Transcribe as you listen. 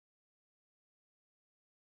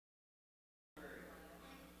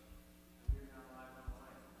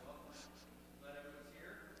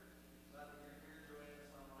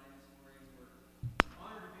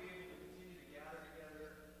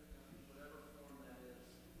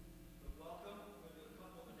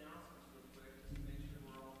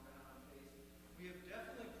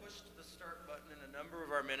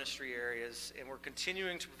ministry areas, and we're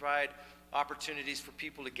continuing to provide opportunities for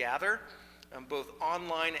people to gather, both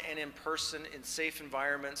online and in person in safe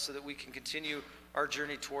environments so that we can continue our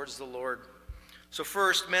journey towards the Lord. So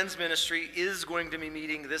first, men's ministry is going to be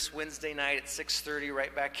meeting this Wednesday night at 6:30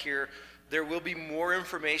 right back here. There will be more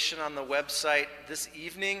information on the website this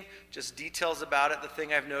evening, just details about it. The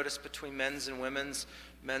thing I've noticed between men's and women's,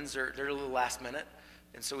 they're a little last minute.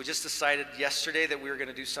 And so we just decided yesterday that we were going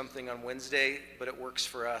to do something on Wednesday, but it works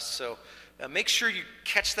for us. So make sure you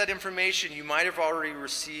catch that information. You might have already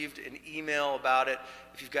received an email about it.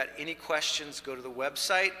 If you've got any questions, go to the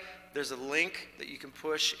website. There's a link that you can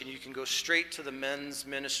push, and you can go straight to the men's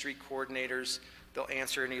ministry coordinators. They'll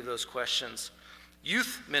answer any of those questions.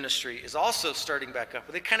 Youth ministry is also starting back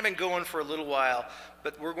up. They've kind of been going for a little while,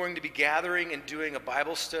 but we're going to be gathering and doing a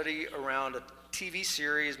Bible study around a TV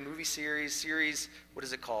series, movie series, what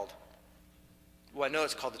is it called? Well, I know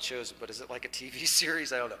it's called The Chosen, but is it like a TV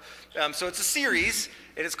series? I don't know. So it's a series,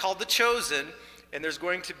 and it's called The Chosen, and there's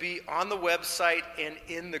going to be on the website and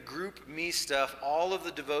in the Group Me stuff, all of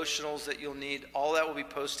the devotionals that you'll need. All that will be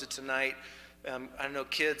posted tonight. I don't know,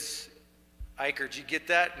 kids, Iker, did you get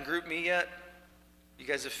that in Group Me yet? You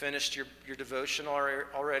guys have finished your devotional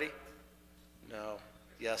already? No.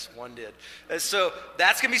 Yes, one did. So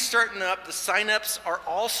that's going to be starting up. The sign-ups are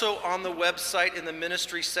also on the website in the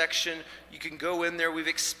ministry section. You can go in there. We've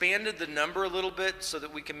expanded the number a little bit so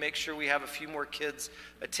that we can make sure we have a few more kids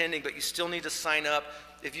attending, but you still need to sign up.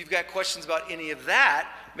 If you've got questions about any of that,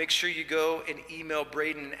 make sure you go and email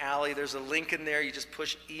Braden and Allie. There's a link in there. You just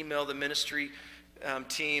push email the ministry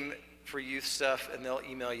team for youth stuff, and they'll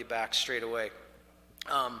email you back straight away.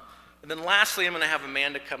 And then lastly, I'm going to have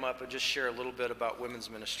Amanda come up and just share a little bit about women's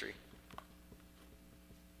ministry.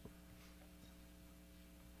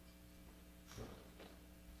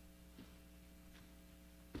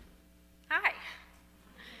 Hi.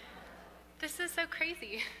 This is so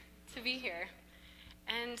crazy to be here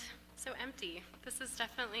and so empty. This is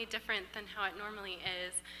definitely different than how it normally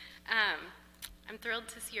is. I'm thrilled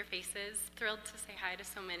to see your faces, thrilled to say hi to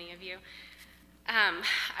so many of you.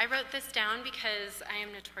 I wrote this down because I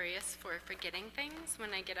am notorious for forgetting things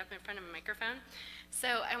when I get up in front of a microphone.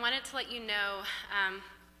 So I wanted to let you know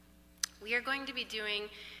we are going to be doing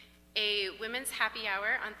a women's happy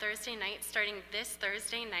hour on Thursday night, starting this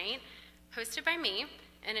Thursday night, hosted by me,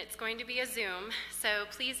 and it's going to be a Zoom. So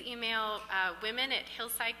please email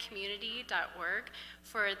women@hillsidecommunity.org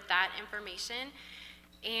for that information.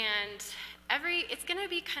 And it's going to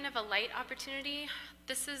be kind of a light opportunity.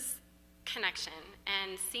 This is connection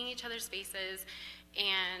and seeing each other's faces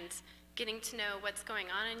and getting to know what's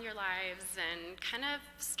going on in your lives and kind of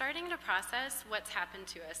starting to process what's happened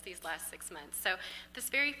to us these last 6 months. So this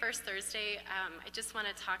very first Thursday, I just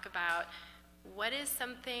want to talk about what is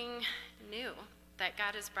something new that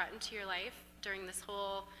God has brought into your life during this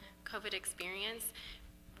whole COVID experience.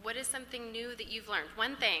 What is something new that you've learned?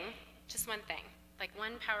 One thing, just one thing, like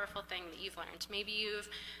one powerful thing that you've learned. Maybe you've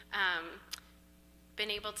been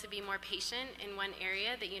able to be more patient in one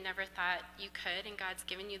area that you never thought you could, and God's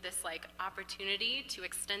given you this opportunity to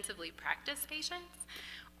extensively practice patience.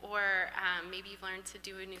 Or maybe you've learned to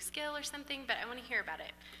do a new skill or something, but I want to hear about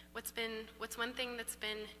it. What's one thing that's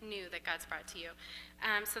been new that God's brought to you?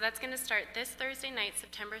 So that's going to start this Thursday night,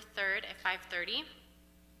 September 3rd at 5:30.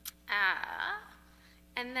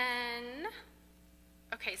 And then,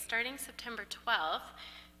 starting September 12th,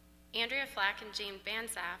 Andrea Flack and Jane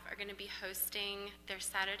Banzaf are going to be hosting their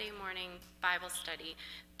Saturday morning Bible study.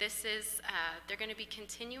 This is, they're going to be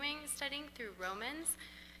continuing studying through Romans.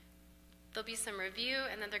 There'll be some review,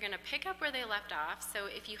 and then they're going to pick up where they left off. So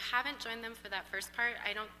if you haven't joined them for that first part,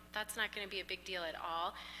 that's not going to be a big deal at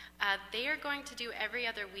all. They are going to do every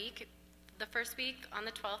other week. The first week on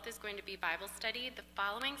the 12th is going to be Bible study. The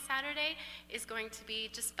following Saturday is going to be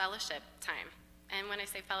just fellowship time. And when I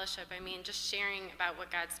say fellowship, I mean just sharing about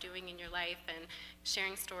what God's doing in your life and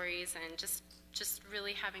sharing stories and just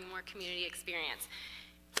really having more community experience.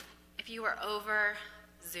 If you are over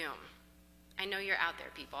Zoom, I know you're out there,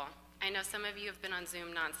 people. I know some of you have been on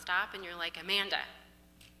Zoom nonstop, and you're like, Amanda,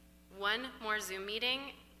 one more Zoom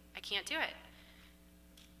meeting, I can't do it.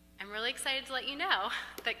 I'm really excited to let you know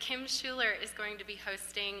that Kim Schuler is going to be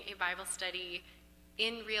hosting a Bible study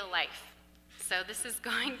in real life. So this is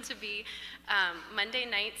going to be Monday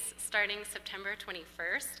nights starting September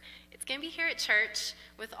 21st. It's going to be here at church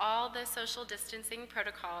with all the social distancing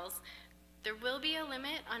protocols. There will be a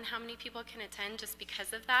limit on how many people can attend just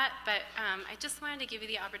because of that, but I just wanted to give you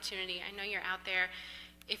the opportunity. I know you're out there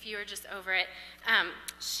if you're just over it.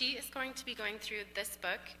 She is going to be going through this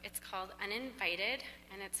book. It's called Uninvited,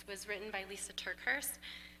 and it was written by Lisa TerKeurst.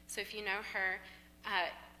 So if you know her,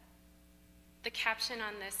 The caption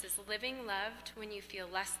on this is "Living Loved When You Feel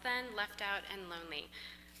Less Than, Left Out, and Lonely."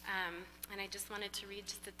 And I just wanted to read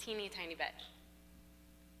just a teeny tiny bit.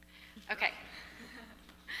 Okay.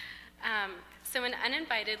 So in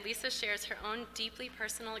Uninvited, Lisa shares her own deeply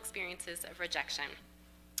personal experiences of rejection.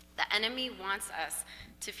 The enemy wants us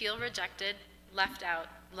to feel rejected, left out,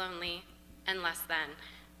 lonely, and less than.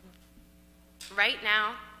 Right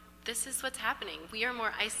now, this is what's happening. We are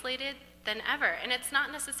more isolated than ever. And it's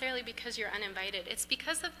not necessarily because you're uninvited. It's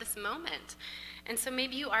because of this moment. And so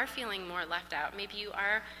maybe you are feeling more left out. Maybe you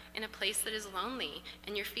are in a place that is lonely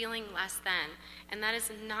and you're feeling less than. And that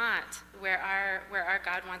is not where our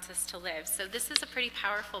God wants us to live. So this is a pretty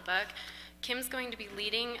powerful book. Kim's going to be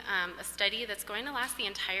leading a study that's going to last the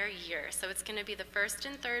entire year. So it's going to be the first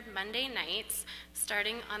and third Monday nights,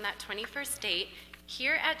 starting on that 21st date,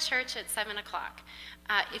 here at church at 7 o'clock.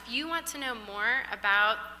 If you want to know more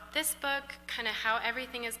about this book, kind of how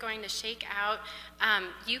everything is going to shake out,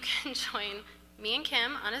 you can join me and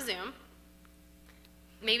Kim on a Zoom,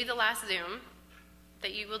 maybe the last Zoom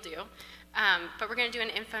that you will do. But we're going to do an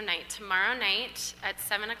info night tomorrow night at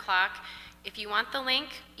 7 o'clock. If you want the link,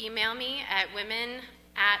 email me at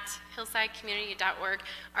women@hillsidecommunity.org.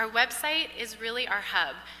 Our website is really our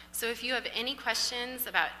hub. So if you have any questions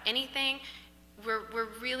about anything, we're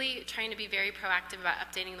really trying to be very proactive about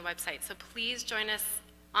updating the website. So please join us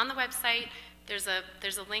on the website. There's a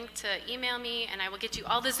link to email me, and I will get you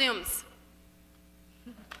all the Zooms.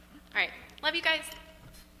 All right. Love you guys.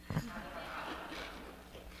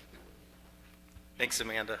 Thanks,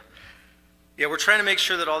 Amanda. Yeah, we're trying to make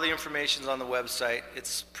sure that all the information's on the website.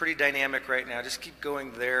 It's pretty dynamic right now. Just keep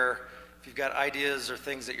going there. If you've got ideas or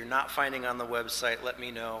things that you're not finding on the website, let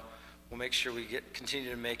me know. We'll make sure we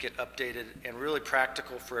continue to make it updated and really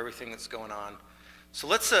practical for everything that's going on. So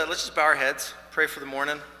let's just bow our heads, pray for the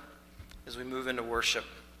morning as we move into worship.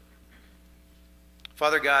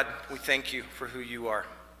 Father God, we thank you for who you are.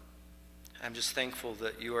 I'm just thankful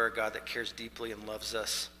that you are a God that cares deeply and loves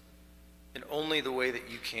us in only the way that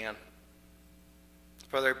you can.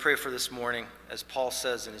 Father, I pray for this morning, as Paul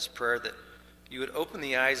says in his prayer, that you would open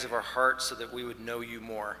the eyes of our hearts so that we would know you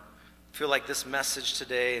more. I feel like this message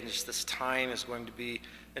today and just this time is going to be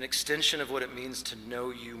an extension of what it means to know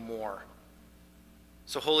you more.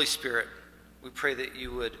 So Holy Spirit, we pray that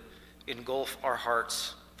you would engulf our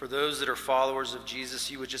hearts. For those that are followers of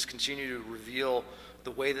Jesus, you would just continue to reveal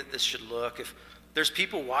the way that this should look. If there's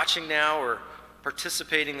people watching now or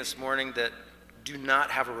participating this morning that do not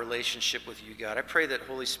have a relationship with you, God, I pray that,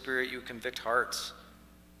 Holy Spirit, you would convict hearts,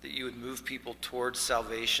 that you would move people towards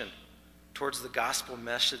salvation, towards the gospel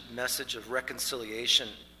message of reconciliation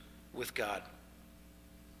with God.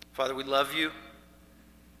 Father, we love you,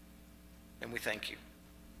 and we thank you.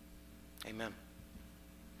 Amen.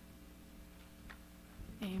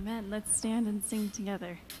 Amen. Let's stand and sing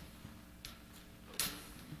together.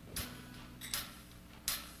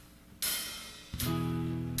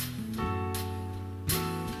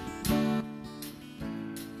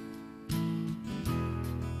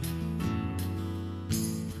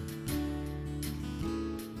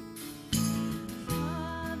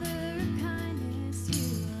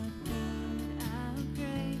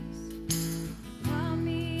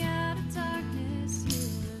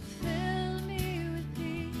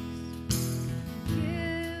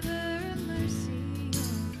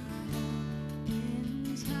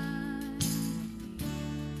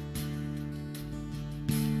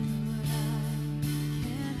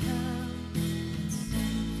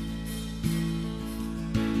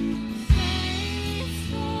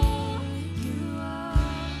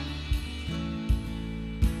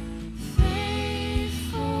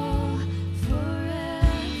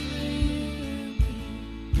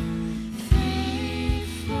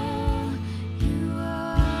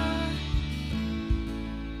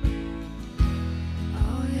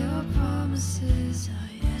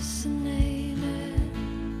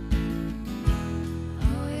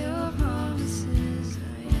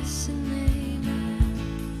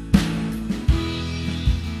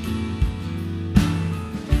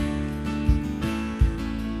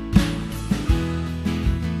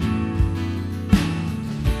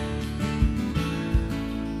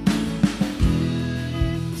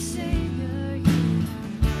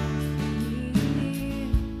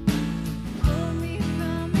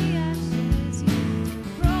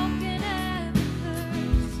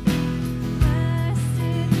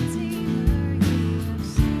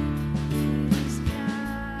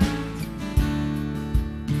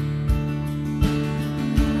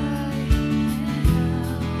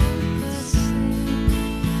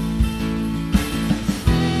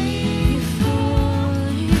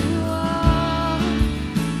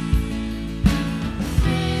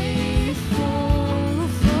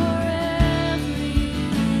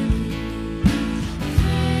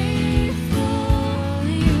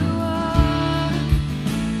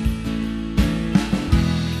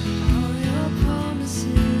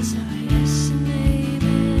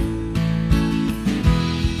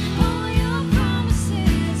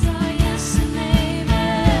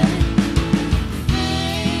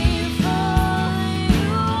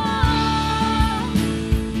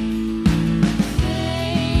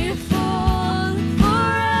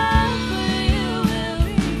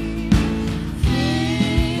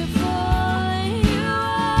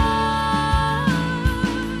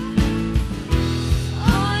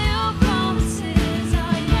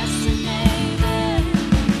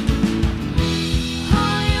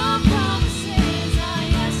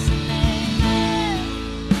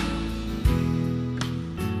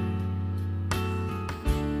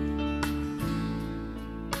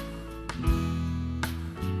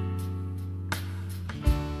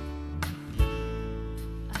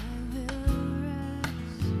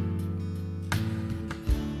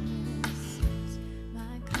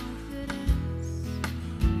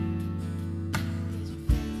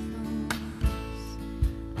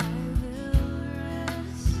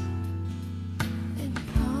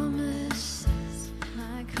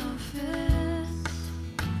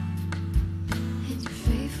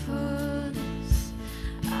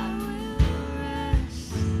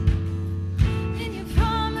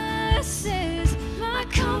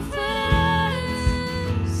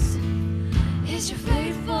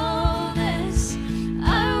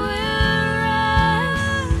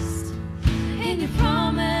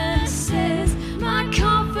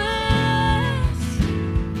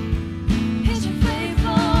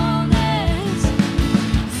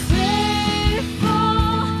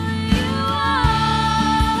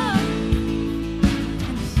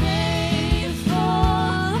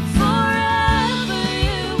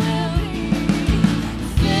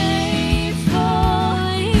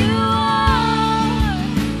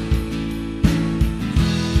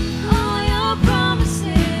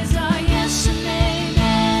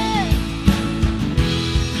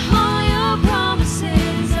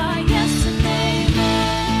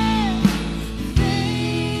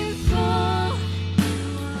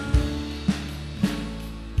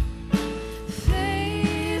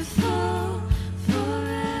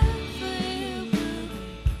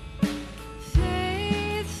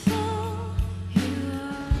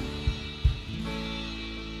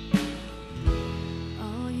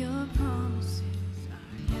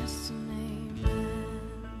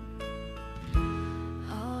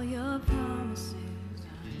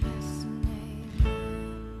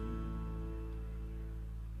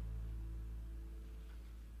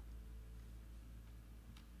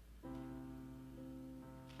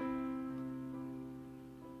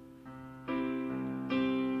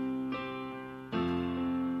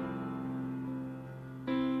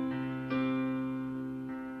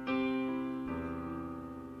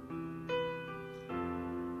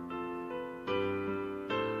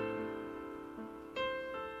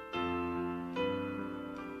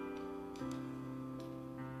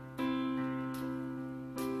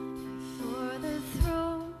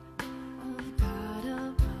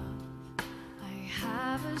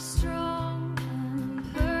 strong and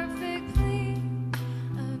perfect clean,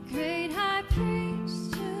 a great high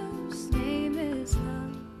priest whose name is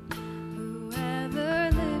love, whoever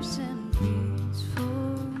lives and breathes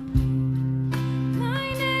for me.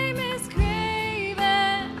 My name is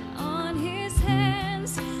graven on his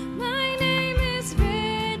hands, my name is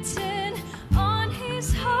written on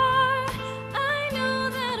his heart. I know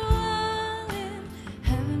that while in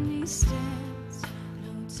heaven he stands,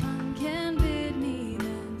 no tongue can bid me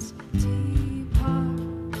thence depart.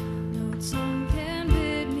 No tongue can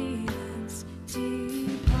bid me thence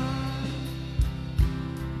depart.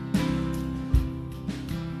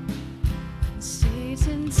 And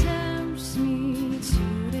Satan tempts me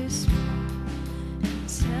to despair and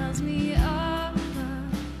tells me of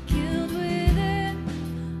the guilt within,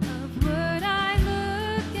 of what I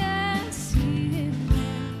look and see him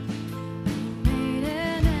there, who made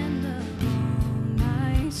an end of all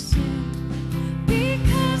my sin.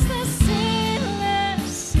 Because the sinless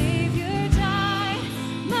Savior died,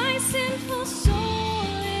 my sinful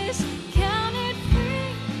soul is counted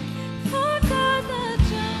free. For God the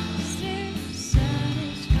just is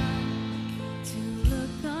satisfied to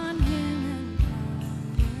look on him and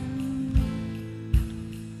pardon me.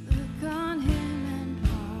 Look on him and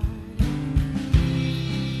pardon me.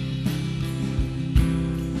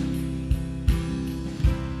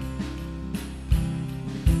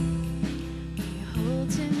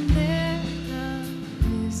 Behold him there, the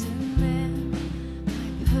risen Lamb, my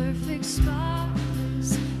perfect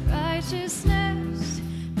spotless righteousness,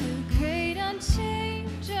 the great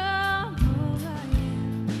unchangeable I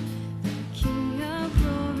am, the King of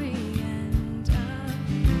glory and of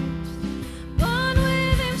peace. One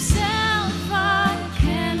with himself I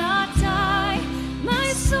cannot die,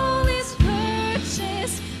 my soul is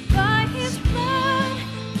purchased by his blood,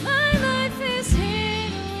 my life is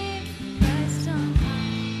hid with Christ on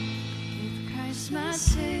high, with Christ my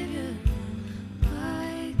Savior,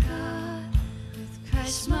 my God, with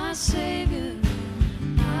Christ my Savior,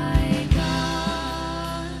 my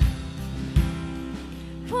God.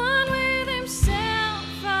 One with himself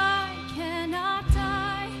I cannot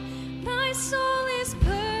die, my soul is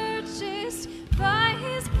purchased by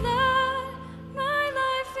his blood, my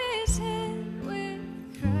life is hid with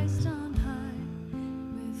Christ on high,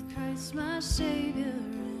 with Christ my Savior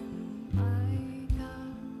and my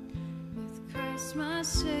God, with Christ my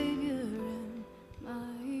Savior and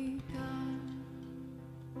my God.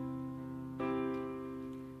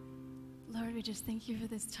 Lord, we just thank you for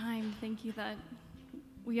this time. Thank you that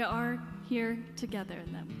we are here together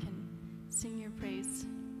and that we can sing your praise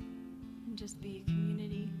and just be a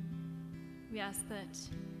community. We ask that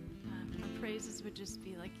our praises would just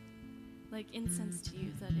be like incense to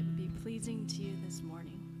you, that it would be pleasing to you this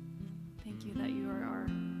morning. Thank you that you are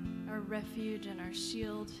our refuge and our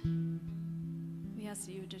shield. We ask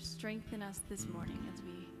that you would just strengthen us this morning as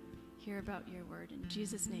we hear about your word. In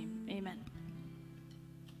Jesus' name, amen.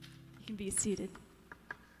 You can be seated.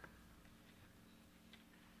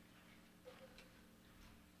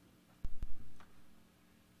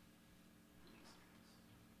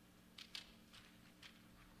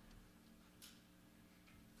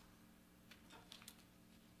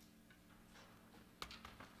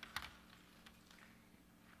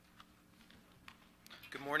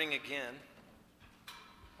 Good morning again.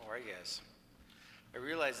 How are you guys? I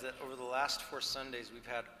realize that over the last 4 Sundays, we've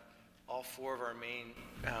had all 4 of our main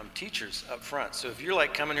teachers up front. So if you're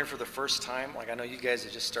like coming here for the first time, like I know you guys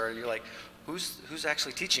have just started, you're like, who's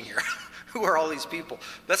actually teaching here? Who are all these people?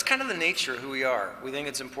 That's kind of the nature of who we are. We think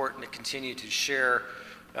it's important to continue to share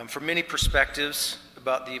from many perspectives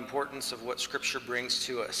about the importance of what Scripture brings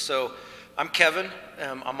to us. So I'm Kevin.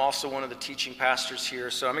 I'm also one of the teaching pastors here.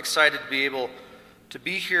 So I'm excited to be able to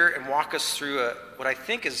be here and walk us through what I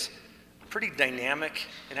think is a pretty dynamic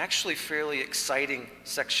and actually fairly exciting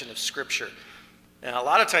section of Scripture. And a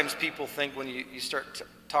lot of times people think when you start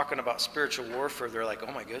talking about spiritual warfare, they're like,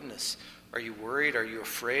 oh my goodness, are you worried? Are you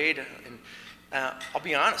afraid? And I'll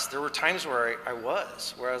be honest, there were times where I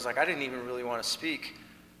was like, I didn't even really want to speak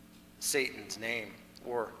Satan's name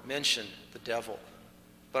or mention the devil.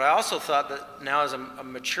 But I also thought that now as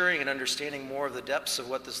I'm maturing and understanding more of the depths of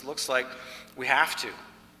what this looks like, we have to.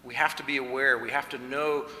 We have to be aware. We have to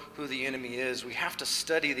know who the enemy is. We have to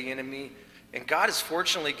study the enemy. And God has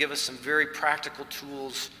fortunately given us some very practical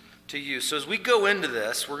tools to use. So as we go into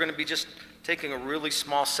this, we're going to be just taking a really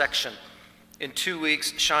small section. In 2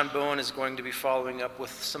 weeks, Sean Bowen is going to be following up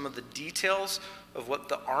with some of the details of what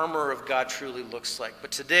the armor of God truly looks like.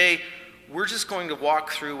 But today, we're just going to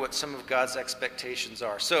walk through what some of God's expectations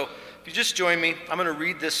are. So if you just join me, I'm going to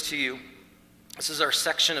read this to you. This is our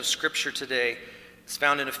section of Scripture today. It's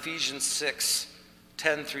found in Ephesians 6,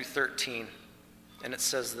 10 through 13. And it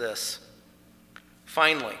says this,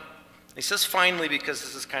 finally. He says finally because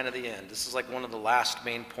this is kind of the end. This is like one of the last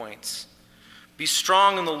main points. Be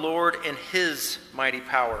strong in the Lord and his mighty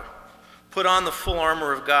power. Put on the full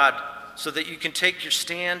armor of God so that you can take your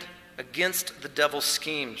stand against the devil's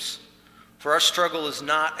schemes. For our struggle is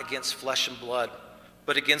not against flesh and blood,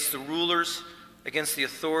 but against the rulers, against the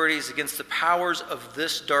authorities, against the powers of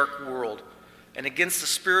this dark world, and against the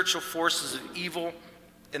spiritual forces of evil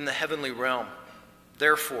in the heavenly realm.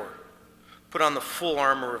 Therefore, put on the full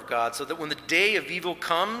armor of God so that when the day of evil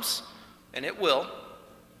comes, and it will,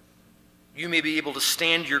 you may be able to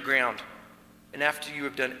stand your ground. And after you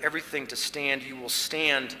have done everything to stand, you will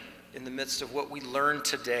stand in the midst of what we learned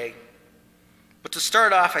today. But to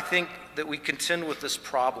start off, I think that we contend with this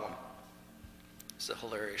problem. It's a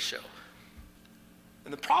hilarious show.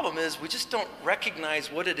 And the problem is we just don't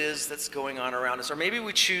recognize what it is that's going on around us. Or maybe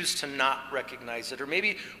we choose to not recognize it. Or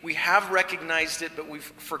maybe we have recognized it, but we've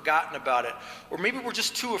forgotten about it. Or maybe we're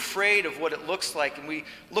just too afraid of what it looks like and we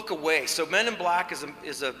look away. So Men in Black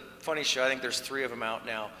is a funny show. I think there's 3 of them out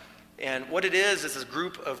now. And what it is a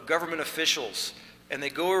group of government officials. And they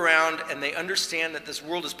go around and they understand that this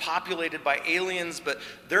world is populated by aliens, but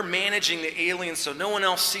they're managing the aliens so no one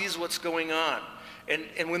else sees what's going on.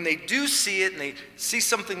 And when they do see it and they see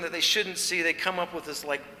something that they shouldn't see, they come up with this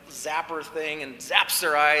like zapper thing and zaps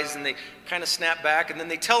their eyes and they kind of snap back. And then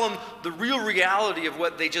they tell them the real reality of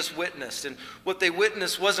what they just witnessed. And what they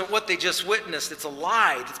witnessed wasn't what they just witnessed. It's a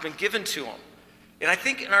lie that's been given to them. And I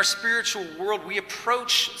think in our spiritual world, we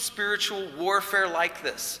approach spiritual warfare like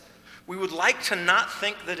this. We would like to not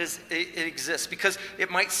think that it exists because it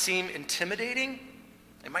might seem intimidating,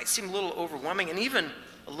 it might seem a little overwhelming, and even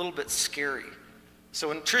a little bit scary. So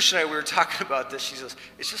when Trish and I, we were talking about this, she says,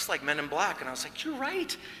 it's just like Men in Black. And I was like, you're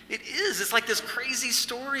right, it is. It's like this crazy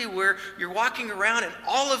story where you're walking around and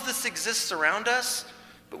all of this exists around us,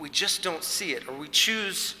 but we just don't see it, or we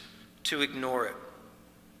choose to ignore it.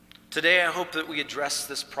 Today, I hope that we address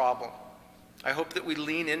this problem. I hope that we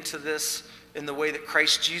lean into this in the way that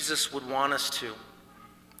Christ Jesus would want us to.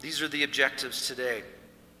 These are the objectives today.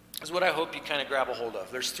 This is what I hope you kind of grab a hold of.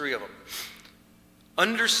 There's 3 of them.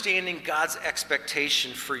 Understanding God's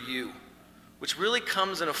expectation for you, which really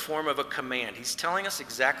comes in a form of a command. He's telling us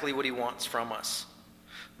exactly what he wants from us.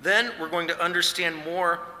 Then we're going to understand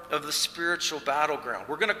more of the spiritual battleground.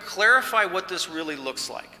 We're going to clarify what this really looks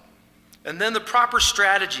like. And then the proper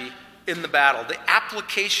strategy in the battle, the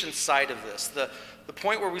application side of this, the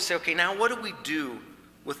point where we say, okay, now what do we do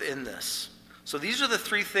within this? So these are the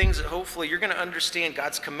 3 things that hopefully you're going to understand: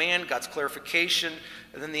 God's command, God's clarification,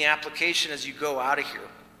 and then the application as you go out of here.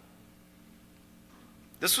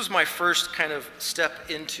 This was my first kind of step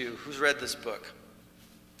into, who's read this book,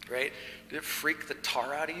 right? Did it freak the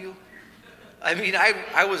tar out of you? I mean,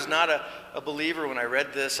 I was not a believer when I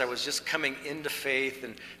read this. I was just coming into faith,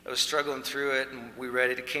 and I was struggling through it, and we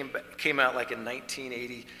read it. It came out like in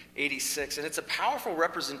 1986, and it's a powerful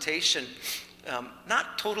representation,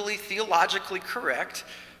 not totally theologically correct,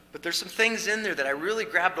 but there's some things in there that I really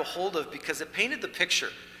grabbed a hold of because it painted the picture.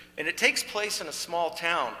 And it takes place in a small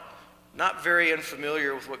town, not very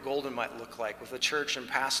unfamiliar with what Golden might look like, with a church and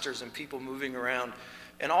pastors and people moving around.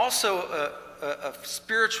 And also a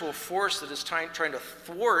spiritual force that is trying to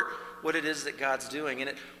thwart what it is that God's doing. And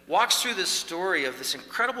it walks through this story of this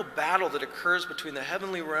incredible battle that occurs between the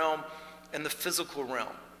heavenly realm and the physical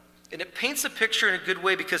realm. And it paints a picture in a good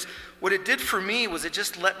way because what it did for me was it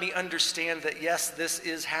just let me understand that, yes, this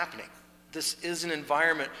is happening. This is an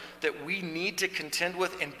environment that we need to contend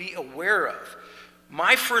with and be aware of.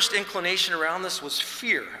 My first inclination around this was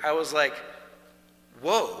fear. I was like,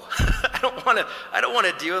 whoa, I don't want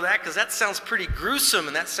to deal with that because that sounds pretty gruesome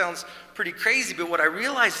and that sounds pretty crazy. But what I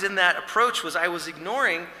realized in that approach was I was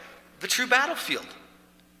ignoring the true battlefield.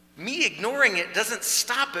 Me ignoring it doesn't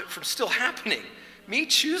stop it from still happening. Me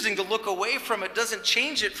choosing to look away from it doesn't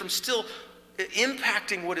change it from still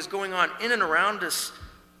impacting what is going on in and around us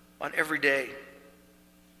on every day.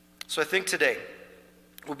 So I think today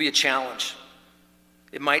will be a challenge.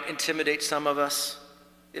 It might intimidate some of us.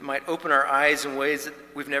 It might open our eyes in ways that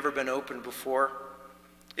we've never been opened before.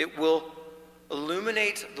 It will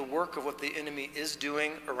illuminate the work of what the enemy is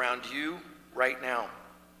doing around you right now.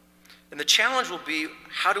 And the challenge will be,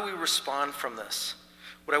 how do we respond from this?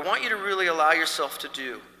 What I want you to really allow yourself to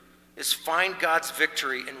do is find God's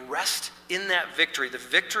victory and rest in that victory, the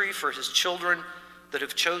victory for his children that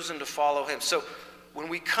have chosen to follow him. So when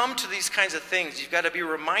we come to these kinds of things, you've got to be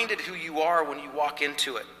reminded who you are when you walk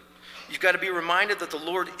into it. You've got to be reminded that the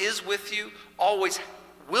Lord is with you, always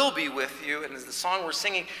will be with you. And as the song we're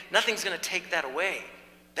singing, nothing's going to take that away.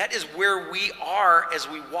 That is where we are as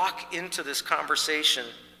we walk into this conversation.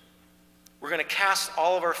 We're going to cast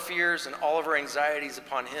all of our fears and all of our anxieties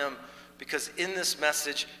upon him, because in this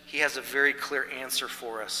message, he has a very clear answer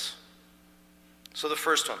for us. So the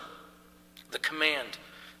first one, the command.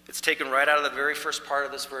 It's taken right out of the very first part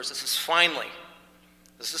of this verse. It says, finally.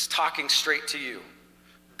 This is talking straight to you.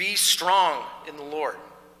 Be strong in the Lord.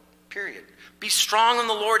 Period. Be strong in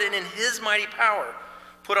the Lord and in his mighty power.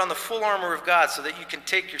 Put on the full armor of God so that you can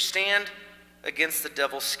take your stand against the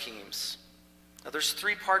devil's schemes. Now there's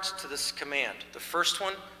three parts to this command. The first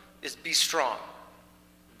one is be strong.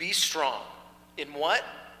 Be strong. In what?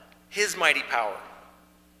 His mighty power.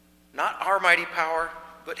 Not our mighty power,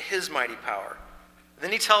 but his mighty power.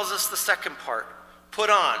 Then he tells us the second part. Put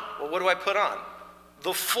on. Well, what do I put on?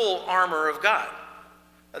 The full armor of God.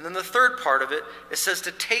 And then the third part of it, it says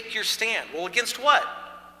to take your stand. Well, against what?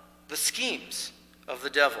 The schemes of the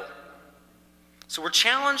devil. So we're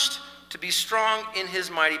challenged to be strong in his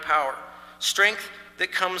mighty power. Strength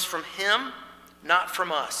that comes from him, not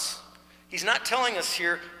from us. He's not telling us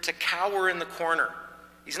here to cower in the corner.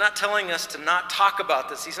 He's not telling us to not talk about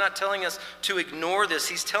this. He's not telling us to ignore this.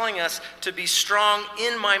 He's telling us to be strong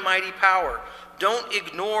in my mighty power. Don't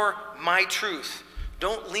ignore my truth.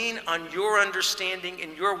 Don't lean on your understanding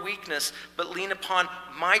and your weakness, but lean upon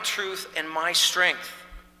my truth and my strength.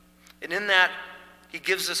 And in that, he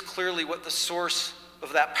gives us clearly what the source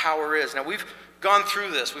of that power is. Now, we've gone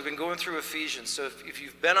through this. We've been going through Ephesians. So if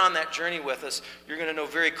you've been on that journey with us, you're going to know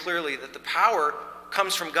very clearly that the power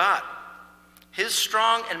comes from God. His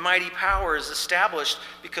strong and mighty power is established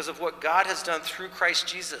because of what God has done through Christ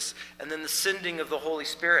Jesus and then the sending of the Holy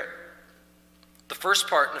Spirit. The first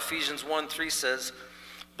part in Ephesians 1:3 says,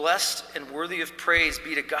 blessed and worthy of praise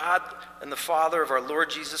be to God and the Father of our Lord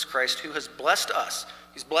Jesus Christ, who has blessed us.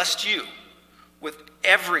 He's blessed you with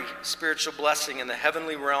every spiritual blessing in the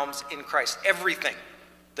heavenly realms in Christ. Everything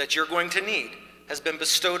that you're going to need has been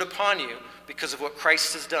bestowed upon you because of what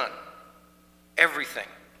Christ has done. Everything.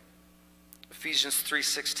 Ephesians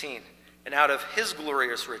 3:16. And out of his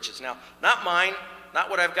glorious riches. Now, not mine, not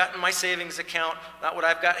what I've got in my savings account, not what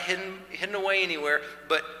I've got hidden away anywhere,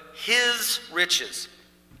 but his riches.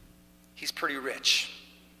 He's pretty rich.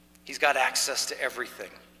 He's got access to everything.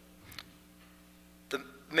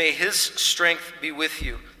 May his strength be with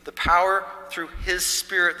you, the power through his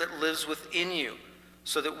Spirit that lives within you,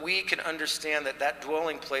 so that we can understand that that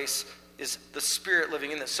dwelling place is the Spirit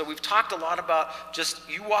living in this. So we've talked a lot about just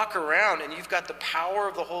you walk around and you've got the power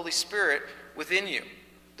of the Holy Spirit within you.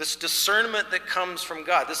 This discernment that comes from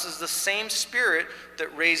God. This is the same Spirit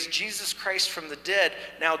that raised Jesus Christ from the dead,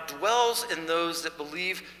 now dwells in those that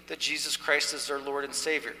believe that Jesus Christ is their Lord and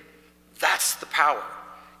Savior. That's the power.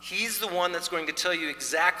 He's the one that's going to tell you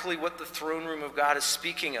exactly what the throne room of God is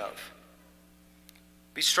speaking of.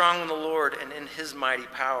 Be strong in the Lord and in his mighty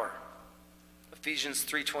power. Ephesians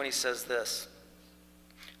 3:20 says this.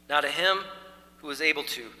 Now to him who is able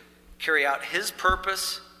to carry out his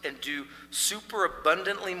purpose and do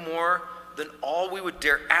superabundantly more than all we would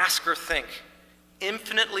dare ask or think,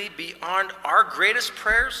 infinitely beyond our greatest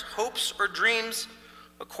prayers, hopes, or dreams,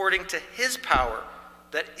 according to his power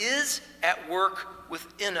that is at work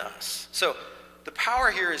within us. So the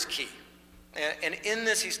power here is key. And in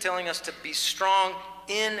this, he's telling us to be strong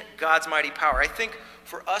in God's mighty power. I think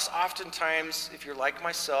for us, oftentimes, if you're like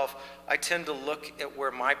myself, I tend to look at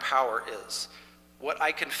where my power is. What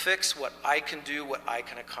I can fix, what I can do, what I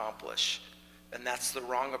can accomplish. And that's the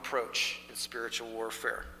wrong approach in spiritual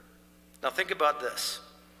warfare. Now think about this.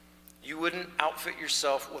 You wouldn't outfit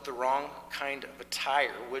yourself with the wrong kind of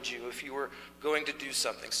attire, would you, if you were going to do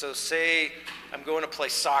something? So say I'm going to play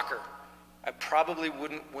soccer. I probably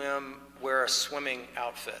wouldn't wear a swimming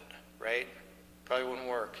outfit, right? Probably wouldn't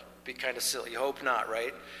work. Be kind of silly. You hope not,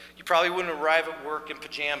 right? You probably wouldn't arrive at work in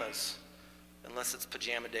pajamas, unless it's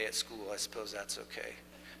pajama day at school. I suppose that's okay.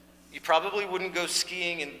 You probably wouldn't go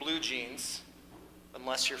skiing in blue jeans,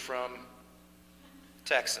 unless you're from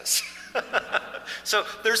Texas. So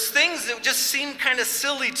there's things that just seem kind of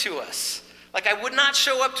silly to us. Like I would not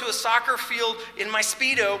show up to a soccer field in my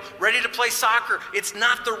Speedo ready to play soccer. It's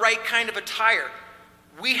not the right kind of attire.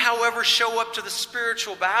 We, however, show up to the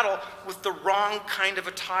spiritual battle with the wrong kind of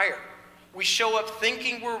attire. We show up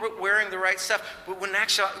thinking we're wearing the right stuff, but when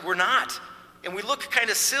actually we're not. And we look kind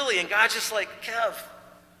of silly, and God's just like, Kev,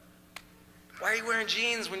 why are you wearing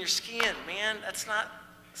jeans when you're skiing, man? That's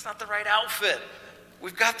not the right outfit.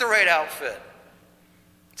 We've got the right outfit.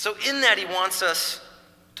 So in that, he wants us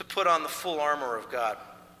to put on the full armor of God.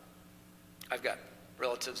 I've got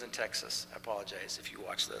relatives in Texas. I apologize if you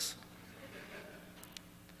watch this.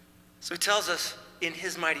 So he tells us, in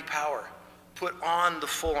his mighty power, put on the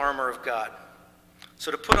full armor of God.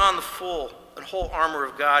 So to put on the whole armor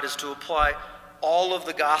of God is to apply all of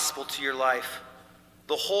the gospel to your life.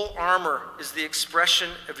 The whole armor is the expression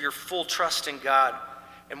of your full trust in God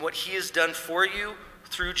and what he has done for you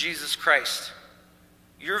through Jesus Christ.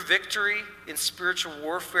 Your victory in spiritual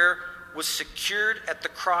warfare was secured at the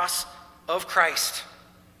cross of Christ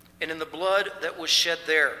and in the blood that was shed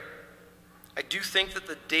there. I do think that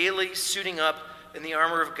the daily suiting up in the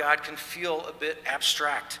armor of God can feel a bit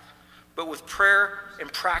abstract, but with prayer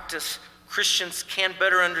and practice, Christians can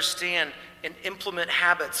better understand and implement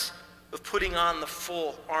habits of putting on the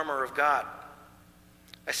full armor of God.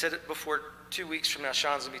 I said it before, 2 weeks from now,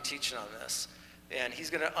 Sean's going to be teaching on this. And he's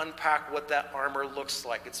going to unpack what that armor looks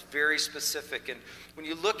like. It's very specific. And when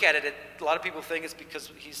you look at it, a lot of people think it's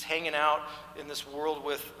because he's hanging out in this world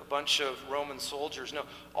with a bunch of Roman soldiers. No,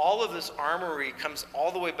 all of this armory comes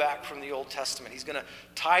all the way back from the Old Testament. He's going to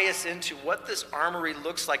tie us into what this armory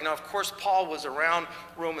looks like. Now, of course, Paul was around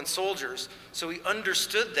Roman soldiers, so he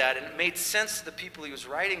understood that, and it made sense to the people he was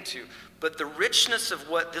writing to. But the richness of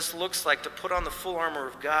what this looks like to put on the full armor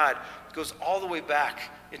of God goes all the way back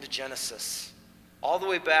into Genesis. All the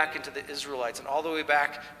way back into the Israelites and all the way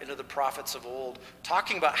back into the prophets of old,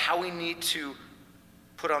 talking about how we need to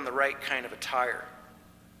put on the right kind of attire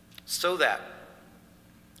so that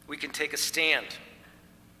we can take a stand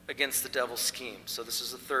against the devil's scheme. So this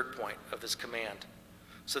is the third point of his command.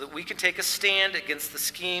 So that we can take a stand against the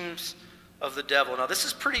schemes of the devil. Now this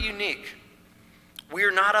is pretty unique. We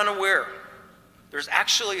are not unaware. There's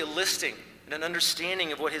actually a listing and an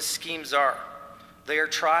understanding of what his schemes are. They are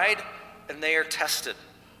tried and they are tested.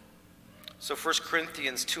 So 1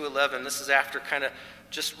 Corinthians 2:11, this is after kind of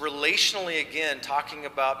just relationally again talking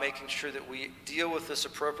about making sure that we deal with this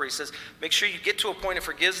appropriately. He says, make sure you get to a point of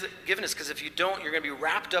forgiveness, because if you don't, you're going to be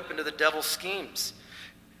wrapped up into the devil's schemes.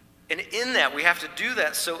 And in that, we have to do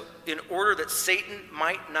that so in order that Satan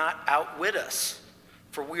might not outwit us.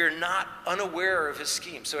 For we are not unaware of his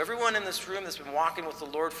schemes. So everyone in this room that's been walking with the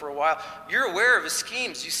Lord for a while, you're aware of his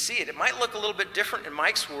schemes. You see it. It might look a little bit different in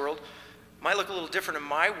Mike's world. Might look a little different in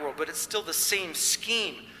my world, but it's still the same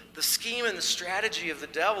scheme. The scheme and the strategy of the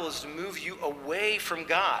devil is to move you away from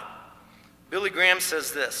God. Billy Graham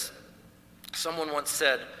says this. Someone once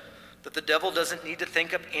said that the devil doesn't need to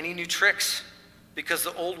think up any new tricks because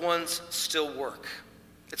the old ones still work.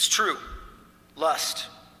 It's true. Lust,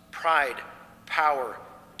 pride, power,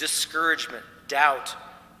 discouragement, doubt,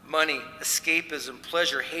 money, escapism,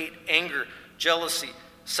 pleasure, hate, anger, jealousy,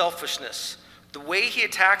 selfishness. The way he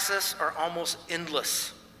attacks us are almost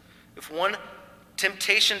endless. If one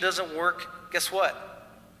temptation doesn't work, guess what?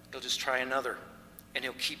 He'll just try another, and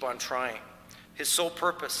he'll keep on trying. His sole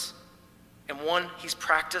purpose, and one he's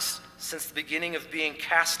practiced since the beginning of being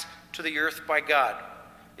cast to the earth by God,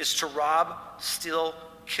 is to rob, steal,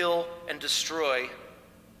 kill, and destroy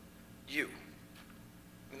you.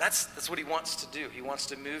 And that's what he wants to do. He wants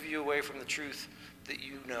to move you away from the truth that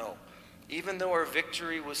you know. Even though our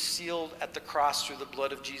victory was sealed at the cross through the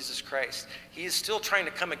blood of Jesus Christ, he is still trying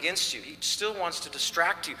to come against you. He still wants to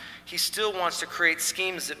distract you. He still wants to create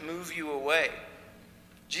schemes that move you away.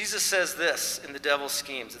 Jesus says this in the devil's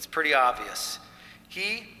schemes. It's pretty obvious.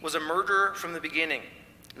 He was a murderer from the beginning,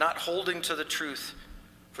 not holding to the truth,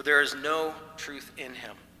 for there is no truth in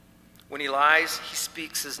him. When he lies, he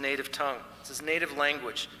speaks his native tongue. It's his native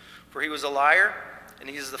language. For he was a liar, and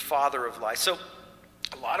he is the father of lies. So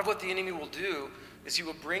a lot of what the enemy will do is he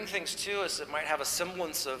will bring things to us that might have a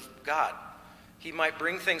semblance of God. He might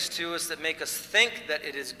bring things to us that make us think that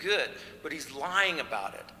it is good, but he's lying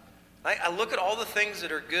about it. I look at all the things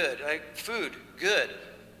that are good. Food, good.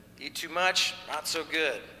 Eat too much, not so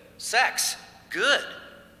good. Sex, good.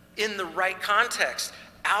 In the right context.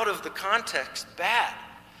 Out of the context, bad.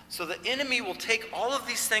 So the enemy will take all of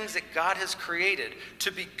these things that God has created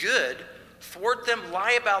to be good, thwart them,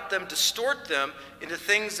 lie about them, distort them into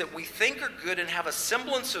things that we think are good and have a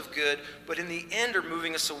semblance of good, but in the end are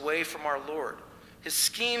moving us away from our Lord. His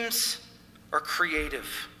schemes are creative.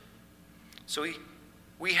 So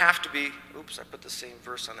we have to be, I put the same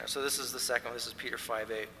verse on there. So this is the second one. This is Peter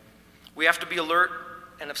 5:8. We have to be alert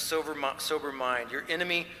and of sober mind. Your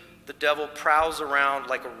enemy, the devil, prowls around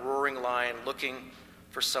like a roaring lion looking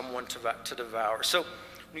for someone to devour. So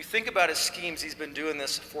when you think about his schemes, he's been doing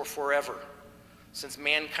this for forever, since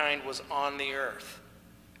mankind was on the earth.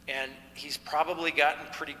 And he's probably gotten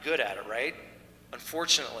pretty good at it, right?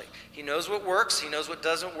 Unfortunately. He knows what works, he knows what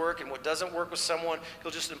doesn't work, and what doesn't work with someone,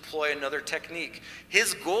 he'll just employ another technique.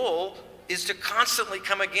 His goal is to constantly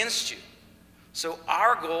come against you. So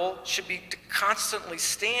our goal should be to constantly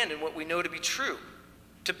stand in what we know to be true.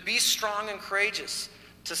 to be strong and courageous,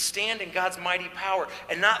 to stand in God's mighty power,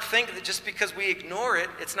 and not think that just because we ignore it,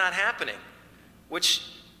 it's not happening, which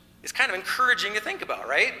is kind of encouraging to think about,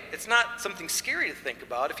 right? It's not something scary to think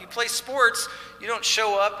about. If you play sports, you don't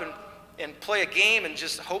show up and play a game and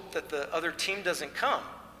just hope that the other team doesn't come,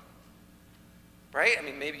 right? I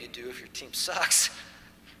mean, maybe you do if your team sucks.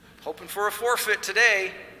 Hoping for a forfeit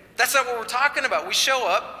today. That's not what we're talking about. We show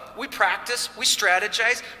up, we practice, we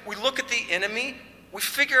strategize, we look at the enemy, we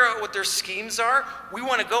figure out what their schemes are. We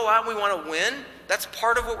want to go out and we want to win. That's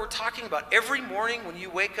part of what we're talking about. Every morning when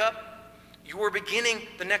you wake up, you are beginning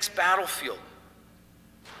the next battlefield.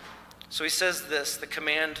 So he says this, the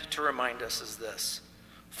command to remind us is this.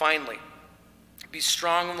 Finally, be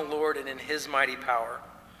strong in the Lord and in his mighty power.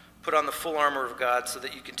 Put on the full armor of God so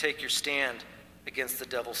that you can take your stand against the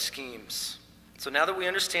devil's schemes. So now that we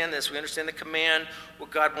understand this, we understand the command, what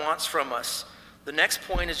God wants from us. The next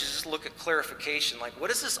point is just look at clarification. Like, what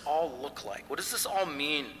does this all look like? What does this all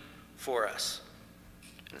mean for us?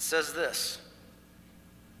 And it says this.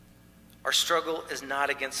 Our struggle is not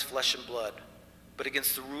against flesh and blood, but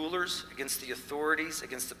against the rulers, against the authorities,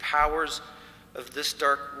 against the powers of this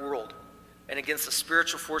dark world, and against the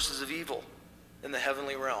spiritual forces of evil in the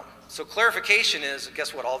heavenly realm. So clarification is,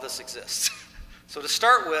 guess what? All this exists. So to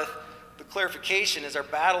start with, the clarification is our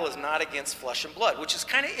battle is not against flesh and blood, which is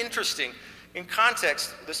kind of interesting. In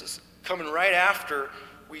context, this is coming right after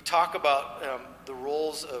we talk about the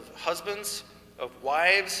roles of husbands, of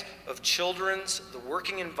wives, of children's, the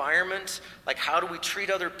working environment, like how do we treat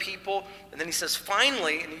other people? And then he says,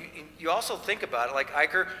 finally, and you also think about it, like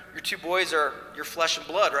Iker, your two boys are your flesh and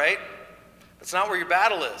blood, right? That's not where your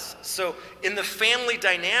battle is. So in the family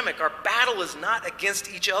dynamic, our battle is not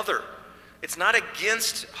against each other. It's not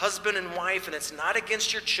against husband and wife, and it's not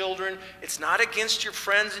against your children. It's not against your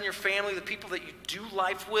friends and your family, the people that you do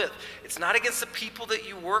life with. It's not against the people that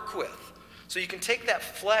you work with. So you can take that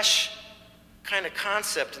flesh kind of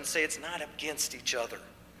concept and say it's not against each other,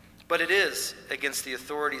 but it is against the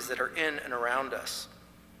authorities that are in and around us.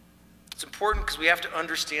 It's important because we have to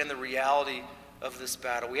understand the reality of this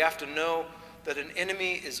battle. We have to know that an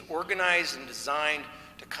enemy is organized and designed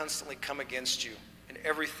to constantly come against you in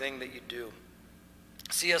everything that you do.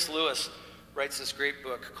 C.S. Lewis writes this great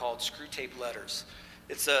book called Screwtape Letters.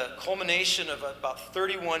 It's a culmination of about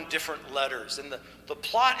 31 different letters, and the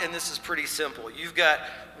plot in this is pretty simple. You've got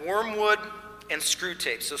Wormwood and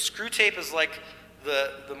Screwtape. So Screwtape is like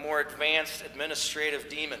the more advanced administrative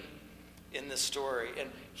demon in this story. And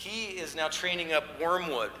he is now training up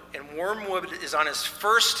Wormwood. And Wormwood is on his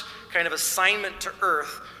first kind of assignment to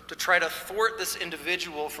Earth to try to thwart this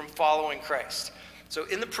individual from following Christ. So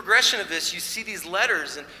in the progression of this, you see these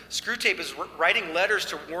letters, and Screwtape is writing letters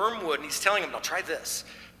to Wormwood, and he's telling him, now try this.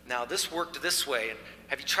 Now this worked this way, and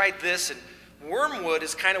have you tried this? And Wormwood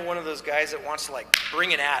is kind of one of those guys that wants to like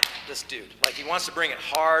bring it at this dude. Like he wants to bring it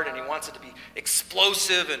hard and he wants it to be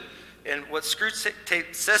explosive. And what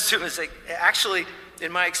Screwtape says to him is like, actually,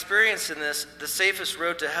 in my experience in this, the safest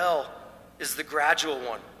road to hell is the gradual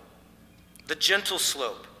one. The gentle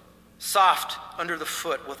slope, soft under the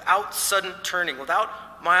foot, without sudden turning,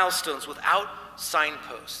 without milestones, without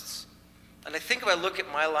signposts. And I think if I look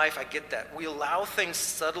at my life, I get that. We allow things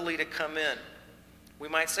subtly to come in. We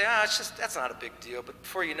might say, it's just, that's not a big deal. But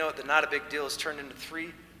before you know it, the not a big deal is turned into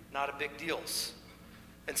 3 not a big deals.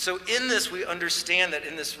 And so in this, we understand that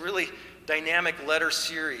in this really dynamic letter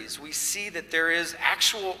series, we see that there is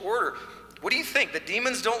actual order. What do you think? The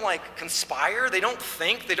demons don't like conspire. They don't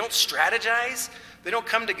think. They don't strategize. They don't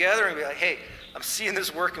come together and be like, hey, I'm seeing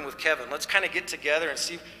this working with Kevin. Let's kind of get together and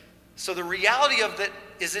see. So the reality of that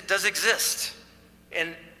is it does exist.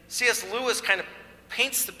 And C.S. Lewis kind of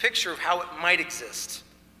paints the picture of how it might exist.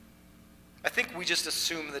 I think we just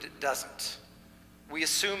assume that it doesn't. We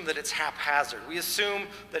assume that it's haphazard. We assume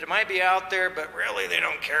that it might be out there, but really they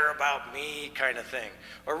don't care about me kind of thing.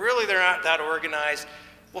 Or really they're not that organized.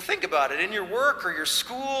 Well, think about it. In your work or your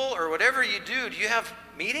school or whatever you do you have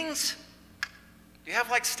meetings? Do you have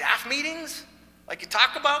like staff meetings? Like you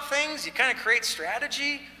talk about things? You kind of create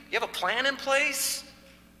strategy? You have a plan in place?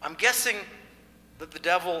 I'm guessing that the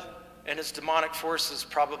devil and his demonic forces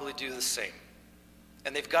probably do the same.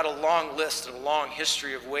 And they've got a long list and a long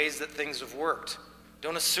history of ways that things have worked.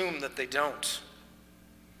 Don't assume that they don't.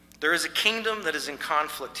 There is a kingdom that is in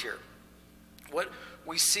conflict here. What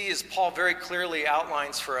we see is Paul very clearly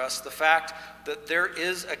outlines for us the fact that there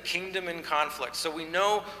is a kingdom in conflict. So we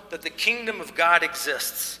know that the kingdom of God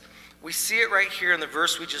exists. We see it right here in the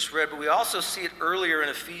verse we just read, but we also see it earlier in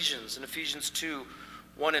Ephesians 2,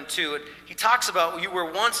 1 and 2. And he talks about you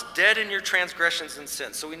were once dead in your transgressions and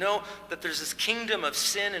sins. So we know that there's this kingdom of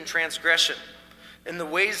sin and transgression. in the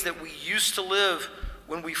ways that we used to live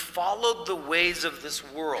when we followed the ways of this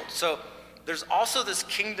world. So there's also this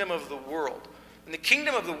kingdom of the world. And the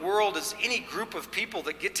kingdom of the world is any group of people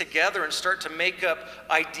that get together and start to make up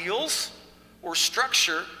ideals or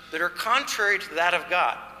structure that are contrary to that of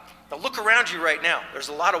God. Now look around you right now. There's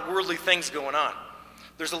a lot of worldly things going on.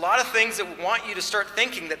 There's a lot of things that want you to start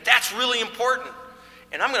thinking that that's really important.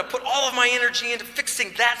 And I'm going to put all of my energy into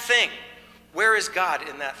fixing that thing. Where is God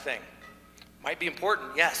in that thing? Might be important,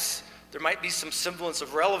 yes. There might be some semblance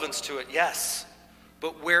of relevance to it, yes.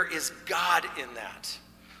 But where is God in that?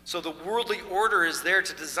 So the worldly order is there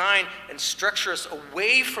to design and structure us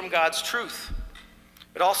away from God's truth.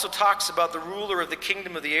 It also talks about the ruler of the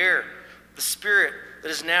kingdom of the air, the spirit that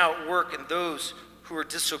is now at work in those who are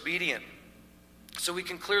disobedient. So we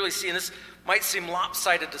can clearly see, and this might seem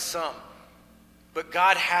lopsided to some, but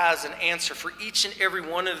God has an answer for each and every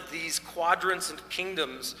one of these quadrants and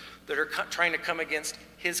kingdoms that are trying to come against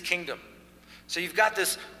his kingdom. So you've got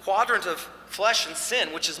this quadrant of flesh and sin,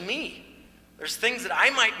 which is me. There's things that I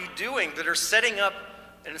might be doing that are setting up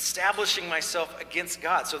and establishing myself against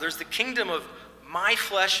God. So there's the kingdom of my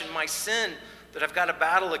flesh and my sin that I've got to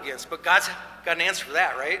battle against. But God's got an answer for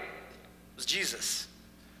that, right? It was Jesus.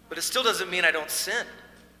 But it still doesn't mean I don't sin.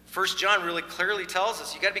 1 John really clearly tells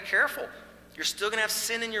us you got to be careful. You're still going to have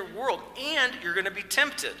sin in your world, and you're going to be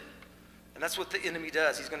tempted. And that's what the enemy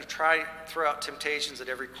does. He's going to try to throw out temptations at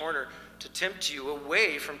every corner to tempt you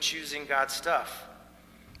away from choosing God's stuff.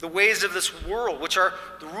 The ways of this world, which are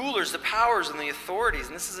the rulers, the powers, and the authorities.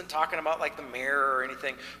 And this isn't talking about like the mayor or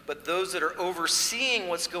anything, but those that are overseeing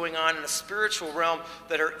what's going on in the spiritual realm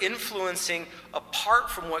that are influencing apart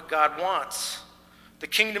from what God wants. The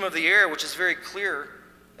kingdom of the air, which is very clear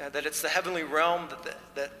that it's the heavenly realm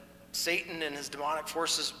that Satan and his demonic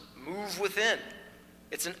forces move within.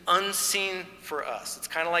 It's an unseen for us. It's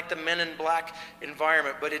kind of like the Men in Black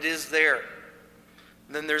environment, but it is there.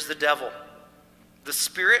 And then there's the devil, the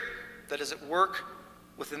spirit that is at work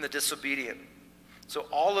within the disobedient. So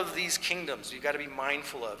all of these kingdoms you've got to be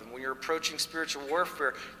mindful of. And when you're approaching spiritual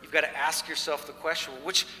warfare, you've got to ask yourself the question, well,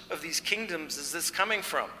 which of these kingdoms is this coming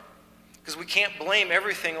from? Because we can't blame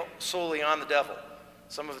everything solely on the devil.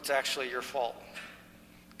 Some of it's actually your fault.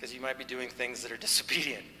 Because you might be doing things that are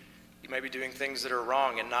disobedient. You might be doing things that are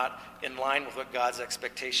wrong and not in line with what God's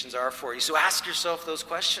expectations are for you. So ask yourself those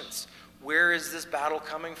questions. Where is this battle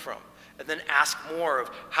coming from? And then ask more of,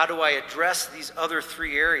 how do I address these other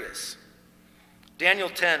three areas? Daniel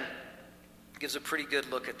 10 gives a pretty good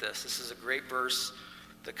look at this. This is a great verse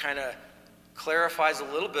that kind of clarifies a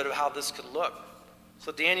little bit of how this could look.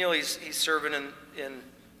 So Daniel, he's serving in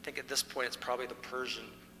I think at this point it's probably the Persian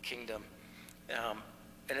kingdom.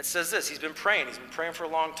 And it says this, he's been praying for a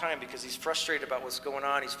long time because he's frustrated about what's going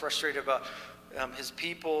on. He's frustrated about his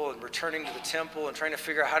people and returning to the temple and trying to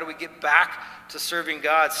figure out how do we get back to serving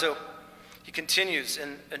God. So he continues,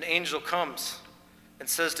 and an angel comes and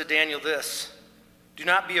says to Daniel this, "Do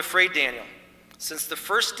not be afraid, Daniel. Since the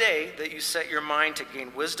first day that you set your mind to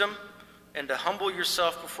gain wisdom and to humble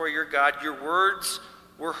yourself before your God, your words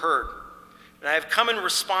were heard. And I have come in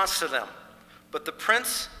response to them. But the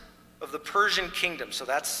prince of the Persian kingdom," so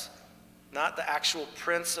that's not the actual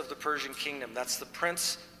prince of the Persian kingdom, that's the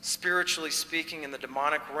prince, spiritually speaking, in the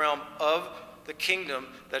demonic realm of the kingdom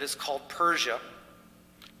that is called Persia,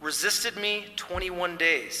 "resisted me 21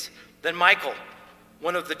 days. Then Michael,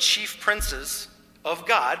 one of the chief princes of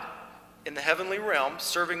God in the heavenly realm,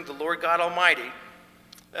 serving the Lord God Almighty,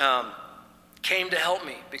 came to help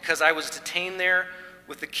me because I was detained there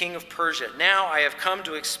with the king of Persia. Now I have come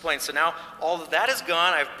to explain." So now all of that is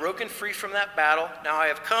gone. I've broken free from that battle. Now I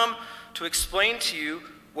have come to explain to you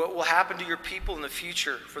what will happen to your people in the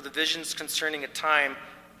future for the visions concerning a time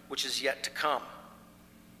which is yet to come.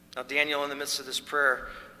 Now Daniel, in the midst of this prayer,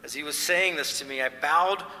 as he was saying this to me, I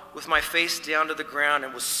bowed with my face down to the ground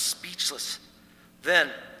and was speechless.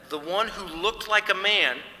 Then the one who looked like a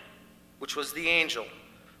man, which was the angel,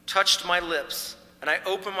 touched my lips, and I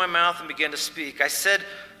opened my mouth and began to speak. I said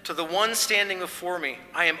to the one standing before me,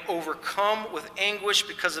 "I am overcome with anguish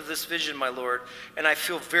because of this vision, my Lord, and I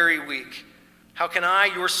feel very weak. How can I,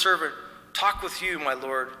 your servant, talk with you, my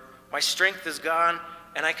Lord? My strength is gone,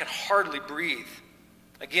 and I can hardly breathe."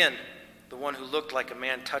 Again, the one who looked like a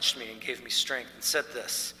man touched me and gave me strength and said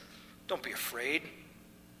this, "Don't be afraid,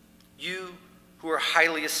 you who are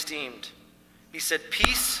highly esteemed." He said,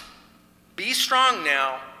 "Peace, be strong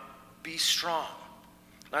now, be strong."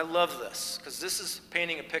 And I love this because this is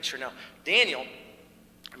painting a picture. Now, Daniel's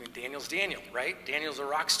Daniel, right? Daniel's a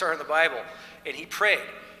rock star in the Bible, and he prayed.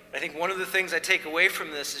 I think one of the things I take away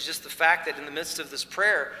from this is just the fact that in the midst of this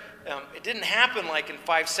prayer, it didn't happen like in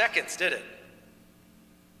 5 seconds, did it?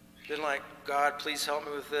 Didn't like, God, please help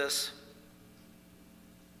me with this.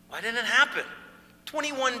 Why didn't it happen?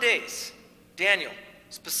 21 days. Daniel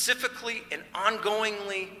specifically and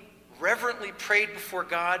ongoingly, reverently prayed before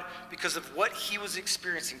God because of what he was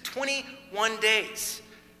experiencing. 21 days.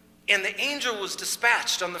 And the angel was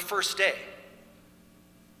dispatched on the first day.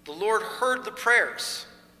 The Lord heard the prayers.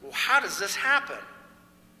 Well, how does this happen?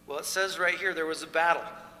 Well, it says right here there was a battle.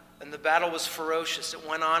 And the battle was ferocious. It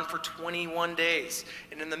went on for 21 days.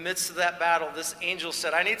 And in the midst of that battle, this angel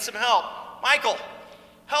said, I need some help. Michael,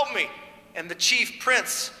 help me. And the chief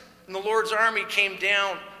prince in the Lord's army came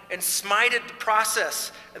down and smited the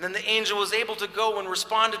process. And then the angel was able to go and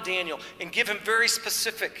respond to Daniel and give him very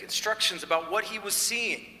specific instructions about what he was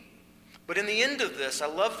seeing. But in the end of this, I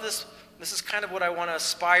love this. This is kind of what I want to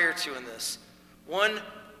aspire to in this. One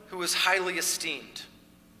who is highly esteemed.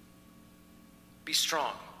 Be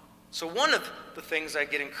strong. So one of the things I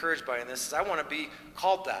get encouraged by in this is I want to be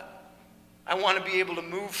called that. I want to be able to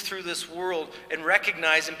move through this world and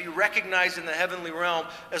recognize and be recognized in the heavenly realm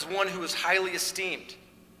as one who is highly esteemed.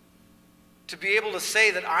 To be able to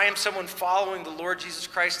say that I am someone following the Lord Jesus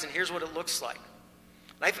Christ, and here's what it looks like.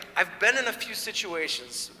 I've been in a few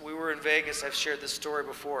situations. We were in Vegas. I've shared this story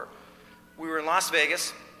before. We were in Las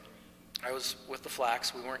Vegas. I was with the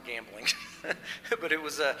Flax. We weren't gambling. But it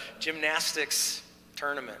was a gymnastics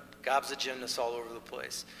tournament. Gobs of gymnasts all over the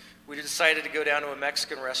place. We decided to go down to a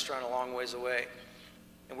Mexican restaurant a long ways away.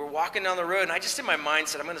 And we're walking down the road, and I just in my mind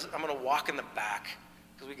said, I'm gonna walk in the back.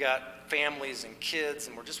 Because we got families and kids,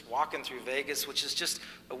 and we're just walking through Vegas, which is just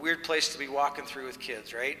a weird place to be walking through with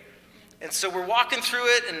kids, right? And so we're walking through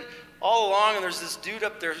it, and all along, and there's this dude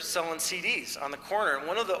up there selling CDs on the corner, and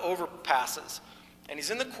one of the overpasses. And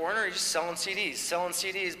he's in the corner, he's just selling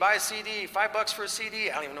CDs, buy a CD, $5 for a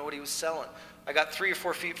CD. I don't even know what he was selling. I got 3 or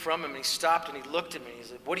 4 feet from him, and he stopped, and he looked at me. He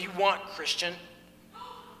said, what do you want, Christian?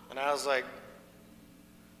 And I was like,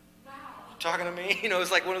 wow. Talking to me? You know,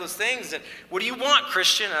 it's like one of those things. And what do you want,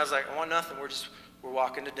 Christian? And I was like, I want nothing. We're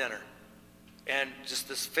walking to dinner. And just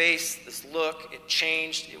this face, this look, it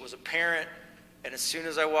changed. It was apparent. And as soon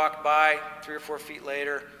as I walked by, 3 or 4 feet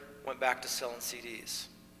later, went back to selling CDs.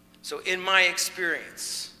 So in my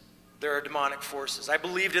experience, there are demonic forces. I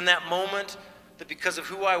believed in that moment that because of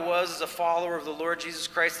who I was as a follower of the Lord Jesus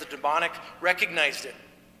Christ, the demonic recognized it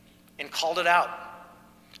and called it out.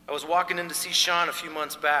 I was walking in to see Sean a few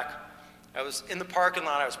months back. I was in the parking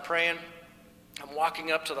lot. I was praying. I'm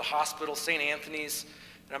walking up to the hospital, St. Anthony's,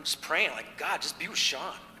 and I'm just praying, like, God, just be with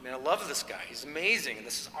Sean. I mean, I love this guy. He's amazing, and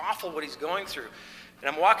this is awful what he's going through. And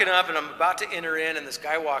I'm walking up, and I'm about to enter in, and this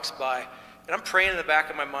guy walks by, and I'm praying in the back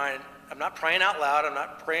of my mind. I'm not praying out loud. I'm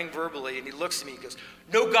not praying verbally, and he looks at me. He goes,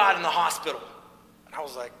 no God in the hospital. And I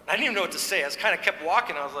was like, I didn't even know what to say. I just kind of kept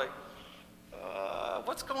walking. I was like,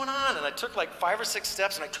 what's going on? And I took like 5 or 6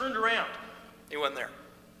 steps, and I turned around. He wasn't there.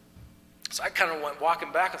 So I kind of went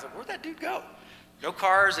walking back. I was like, where'd that dude go? No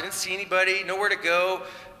cars. I didn't see anybody. Nowhere to go.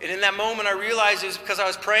 And in that moment, I realized it was because I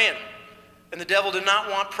was praying. And the devil did not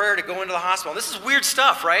want prayer to go into the hospital. This is weird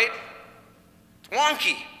stuff, right? It's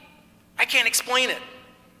wonky. I can't explain it.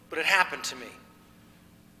 But it happened to me.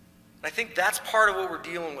 And I think that's part of what we're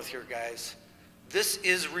dealing with here, guys. This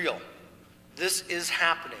is real. This is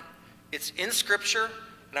happening. It's in Scripture,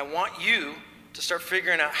 and I want you to start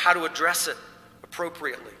figuring out how to address it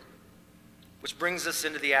appropriately. Which brings us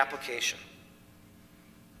into the application.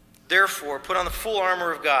 Therefore, put on the full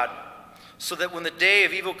armor of God, so that when the day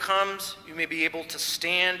of evil comes, you may be able to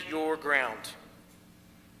stand your ground.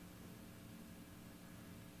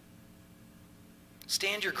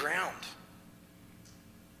 Stand your ground.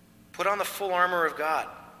 Put on the full armor of God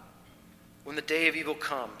when the day of evil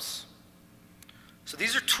comes. So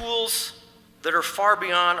these are tools that are far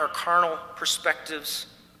beyond our carnal perspectives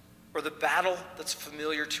or the battle that's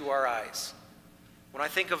familiar to our eyes. When I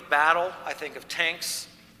think of battle, I think of tanks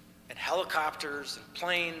and helicopters and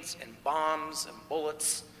planes and bombs and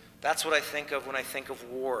bullets. That's what I think of when I think of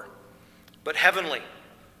war. But heavenly,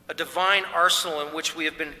 a divine arsenal in which we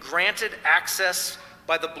have been granted access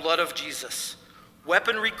by the blood of Jesus.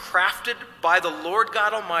 Weaponry crafted by the Lord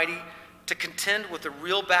God Almighty to contend with the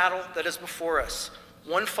real battle that is before us.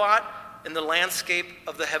 One fought in the landscape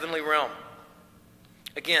of the heavenly realm.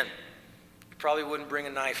 Again, you probably wouldn't bring a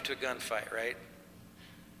knife to a gunfight, right?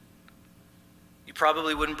 You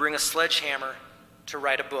probably wouldn't bring a sledgehammer to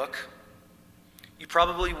write a book. You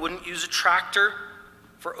probably wouldn't use a tractor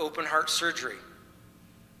for open heart surgery.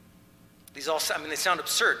 These all, they sound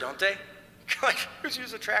absurd, don't they? Like, who's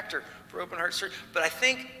use a tractor for open heart surgery? But I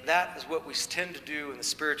think that is what we tend to do in the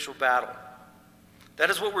spiritual battle. That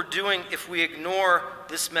is what we're doing if we ignore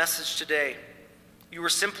this message today. You are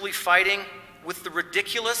simply fighting with the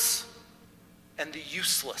ridiculous and the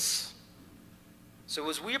useless. So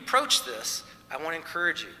as we approach this, I want to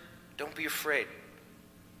encourage you, don't be afraid.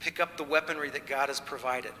 Pick up the weaponry that God has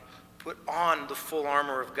provided. Put on the full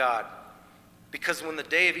armor of God. Because when the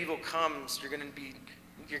day of evil comes, you're going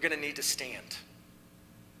to need to stand.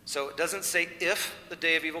 So it doesn't say if the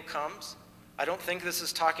day of evil comes. I don't think this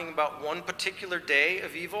is talking about one particular day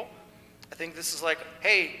of evil. I think this is like,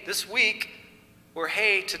 hey, this week, or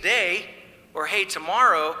hey, today, or hey,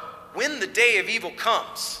 tomorrow, when the day of evil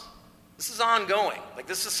comes. This is ongoing. Like,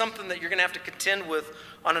 this is something that you're going to have to contend with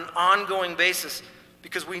on an ongoing basis,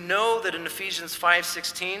 because we know that in Ephesians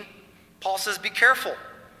 5:16, Paul says, be careful.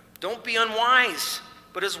 Don't be unwise,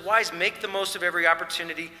 but as wise, make the most of every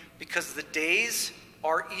opportunity, because the days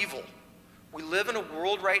are evil. We live in a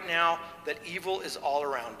world right now that evil is all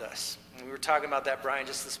around us. And we were talking about that, Brian,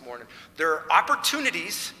 just this morning. There are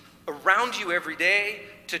opportunities around you every day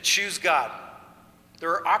to choose God. There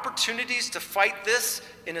are opportunities to fight this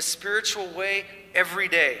in a spiritual way every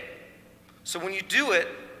day. So when you do it,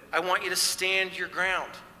 I want you to stand your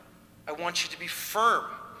ground. I want you to be firm.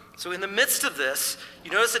 So in the midst of this,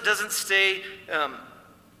 you notice it doesn't say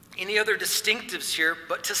any other distinctives here,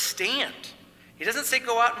 but to stand. He doesn't say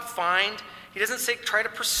go out and find. He doesn't say try to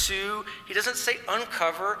pursue. He doesn't say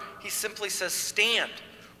uncover. He simply says stand.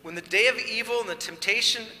 When the day of evil and the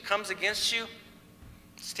temptation comes against you,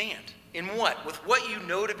 stand. In what? With what you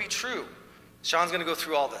know to be true. Sean's going to go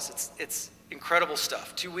through all this. It's incredible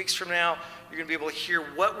stuff. 2 weeks from now, you're going to be able to hear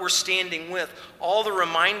what we're standing with, all the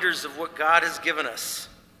reminders of what God has given us.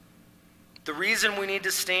 The reason we need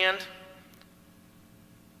to stand,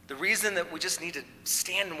 the reason that we just need to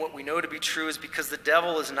stand in what we know to be true is because the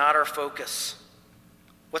devil is not our focus.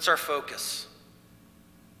 What's our focus?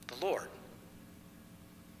 The Lord.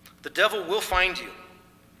 The devil will find you.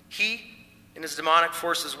 He and his demonic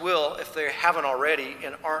forces will, if they haven't already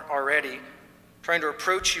and aren't already, trying to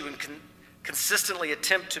approach you and consistently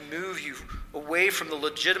attempt to move you away from the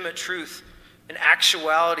legitimate truth and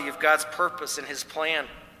actuality of God's purpose and his plan.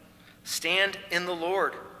 Stand in the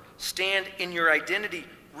Lord. Stand in your identity,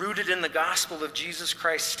 rooted in the gospel of Jesus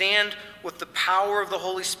Christ. Stand with the power of the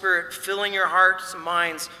Holy Spirit, filling your hearts and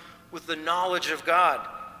minds with the knowledge of God.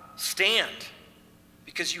 Stand,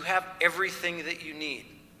 because you have everything that you need.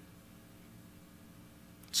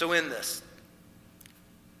 So in this,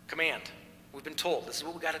 command. We've been told this is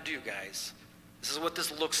what we got to do, guys. This is what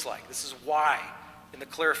this looks like. This is why in the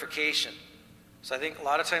clarification. So I think a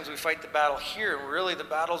lot of times we fight the battle here, and really the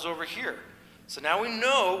battle's over here. So now we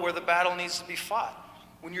know where the battle needs to be fought.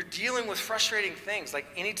 When you're dealing with frustrating things, like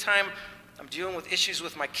anytime I'm dealing with issues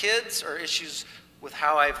with my kids or issues with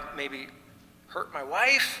how I've maybe hurt my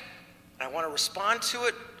wife, and I want to respond to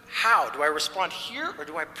it, how? Do I respond here or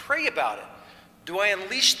do I pray about it? Do I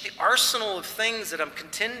unleash the arsenal of things that I'm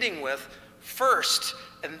contending with first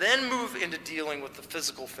and then move into dealing with the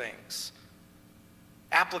physical things?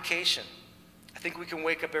 Application. I think we can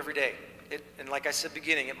wake up every day. And like I said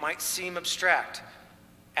beginning, it might seem abstract,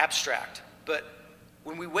 but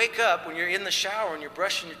when we wake up, when you're in the shower and you're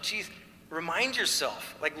brushing your teeth, remind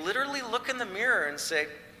yourself, like literally look in the mirror and say,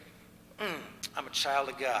 I'm a child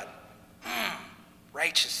of God.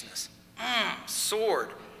 Righteousness. Sword.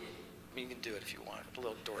 I mean, you can do it if you want. A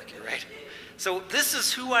little dorky, right? So this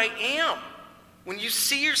is who I am. When you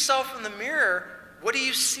see yourself in the mirror, what do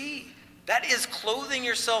you see? That is clothing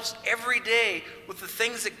yourselves every day with the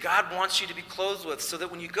things that God wants you to be clothed with, so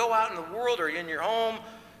that when you go out in the world or in your home,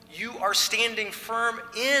 you are standing firm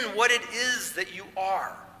in what it is that you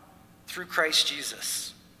are through Christ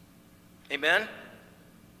Jesus. Amen?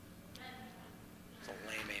 It's a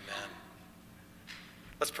lame amen.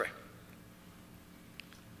 Let's pray.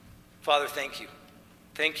 Father, thank you.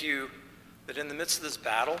 Thank you that in the midst of this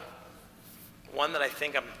battle, one that I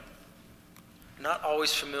think I'm not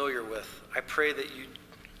always familiar with, I pray that you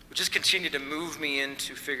would just continue to move me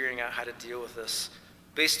into figuring out how to deal with this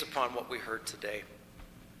based upon what we heard today.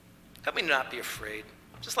 Help me not be afraid.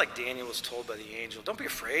 Just like Daniel was told by the angel, don't be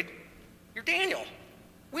afraid. You're Daniel.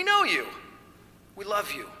 We know you. We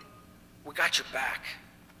love you. We got your back.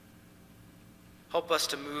 Help us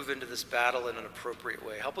to move into this battle in an appropriate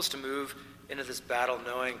way. Help us to move into this battle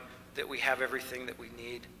knowing that we have everything that we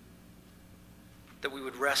need, that we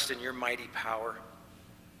would rest in your mighty power.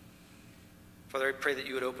 Father, I pray that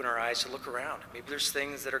you would open our eyes to look around. Maybe there's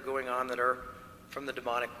things that are going on that are from the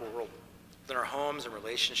demonic world, in our homes and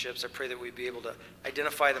relationships. I pray that we'd be able to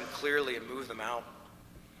identify them clearly and move them out.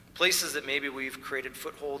 Places that maybe we've created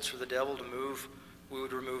footholds for the devil to move, we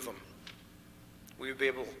would remove them. We would be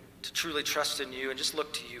able to truly trust in you and just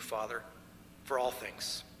look to you, Father, for all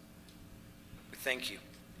things. We thank you.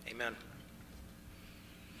 Amen.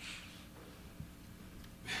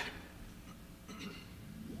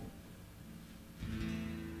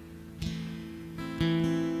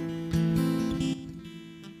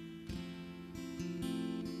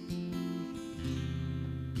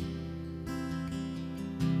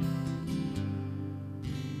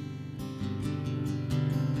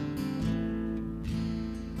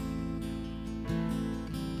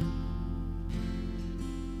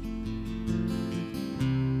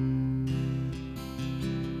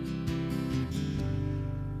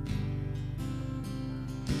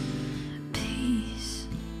 Peace,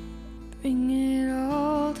 bring it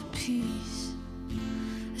all to peace.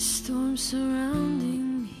 The storm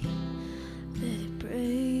surrounding me, let it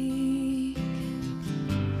break.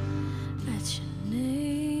 At your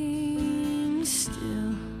name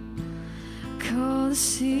still, call the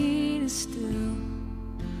sea to still,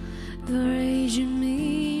 the rage in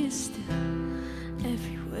me to still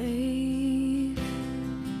every wave.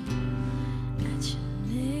 At your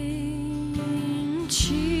name,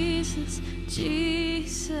 Jesus,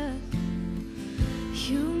 Jesus,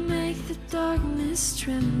 you make the darkness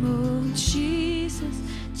tremble. Jesus,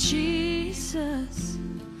 Jesus,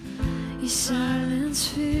 you silence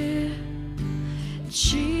fear.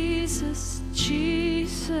 Jesus,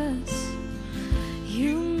 Jesus,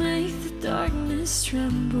 you make the darkness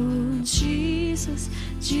tremble. Jesus,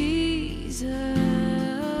 Jesus.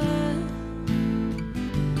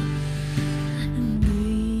 And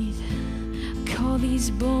breathe, call these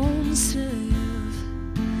bones to live,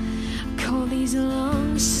 call these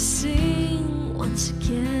lungs to sing once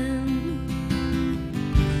again.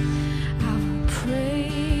 I will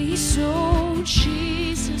praise, oh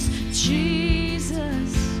Jesus,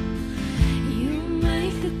 Jesus, you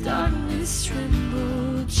make the darkness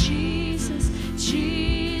tremble. Jesus,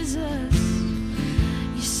 Jesus,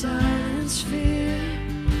 you silence fear.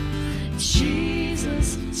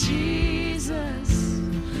 Jesus, Jesus,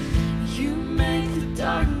 you make the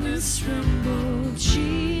darkness tremble.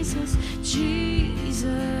 Jesus, Jesus.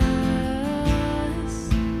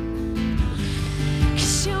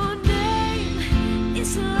 'Cause your name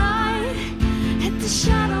is light that the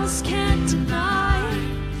shadows can't deny.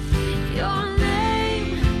 Your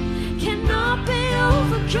name cannot be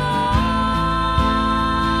overcome.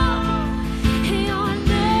 Your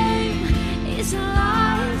name is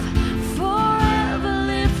life, forever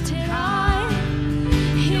lifted high.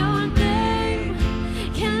 Your name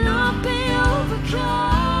cannot be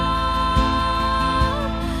overcome.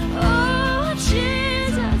 Oh,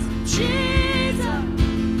 Jesus, Jesus,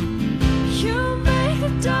 you make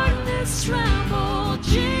the darkness tremble.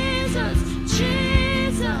 Jesus,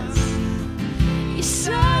 Jesus, you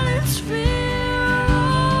silence fear.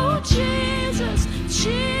 Oh, Jesus,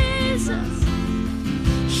 Jesus,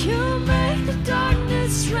 you make the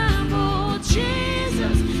darkness tremble.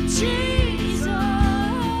 Jesus, Jesus.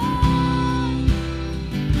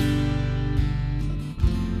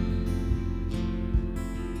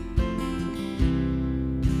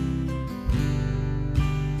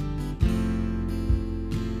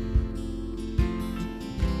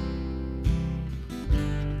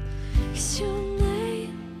 Cause your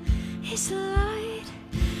name is a light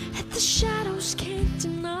that the shadows can't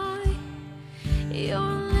deny.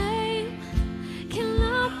 Your name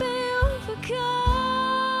cannot be overcome.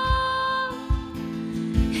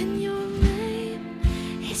 And your name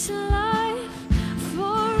is life,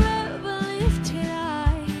 forever lifted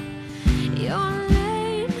high. Your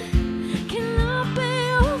name cannot be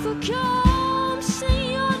overcome. Say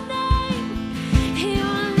your name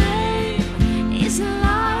is a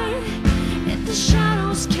light that the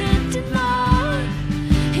shadows can't deny.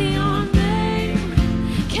 Your name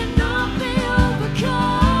cannot be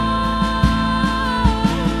overcome.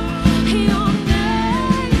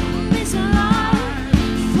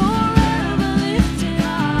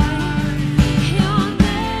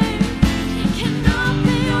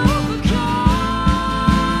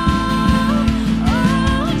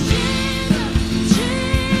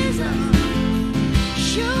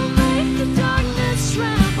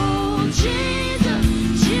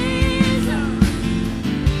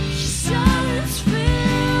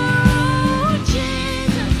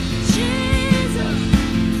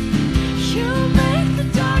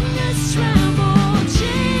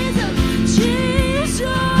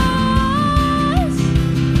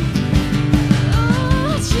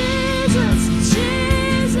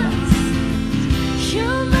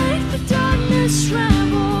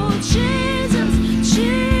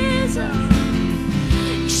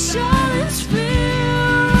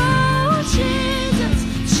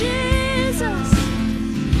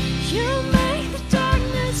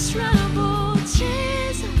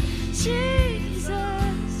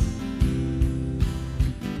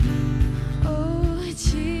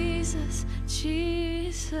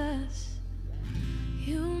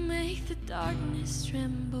 darkness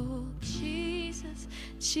tremble. Jesus,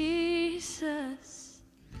 Jesus,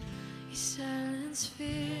 you silence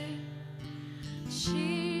fear.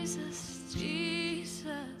 Jesus,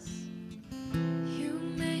 Jesus, you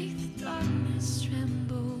make the darkness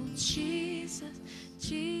tremble. Jesus,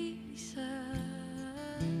 Jesus.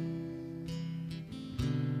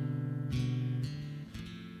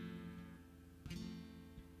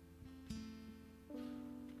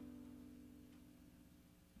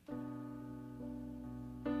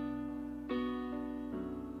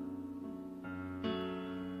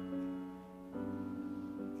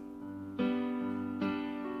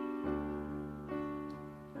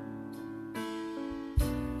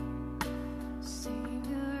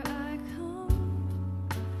 Savior, I come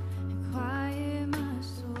and quiet my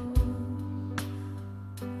soul.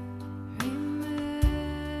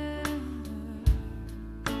 Remember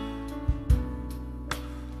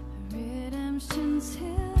the redemption's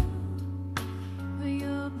hill where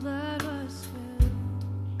your blood was spilled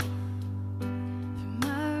for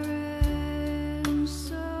my ransom.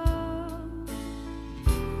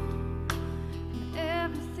 And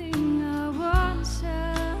everything I once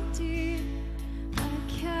held dear, I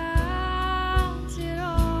count it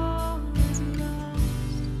all as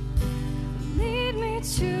lost. Lead me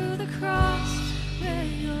to the cross where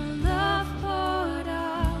your love poured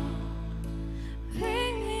out.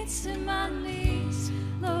 Bring me to my knees,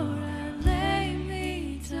 Lord, I lay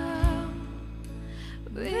me down.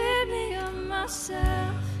 Rid me of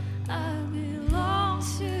myself, I belong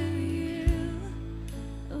to you.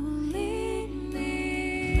 Oh, lead me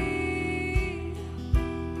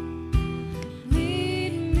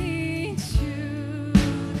to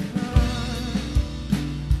the cross.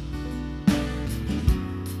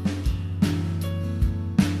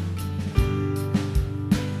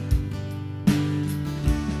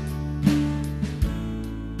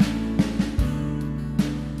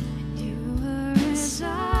 You were as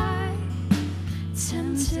I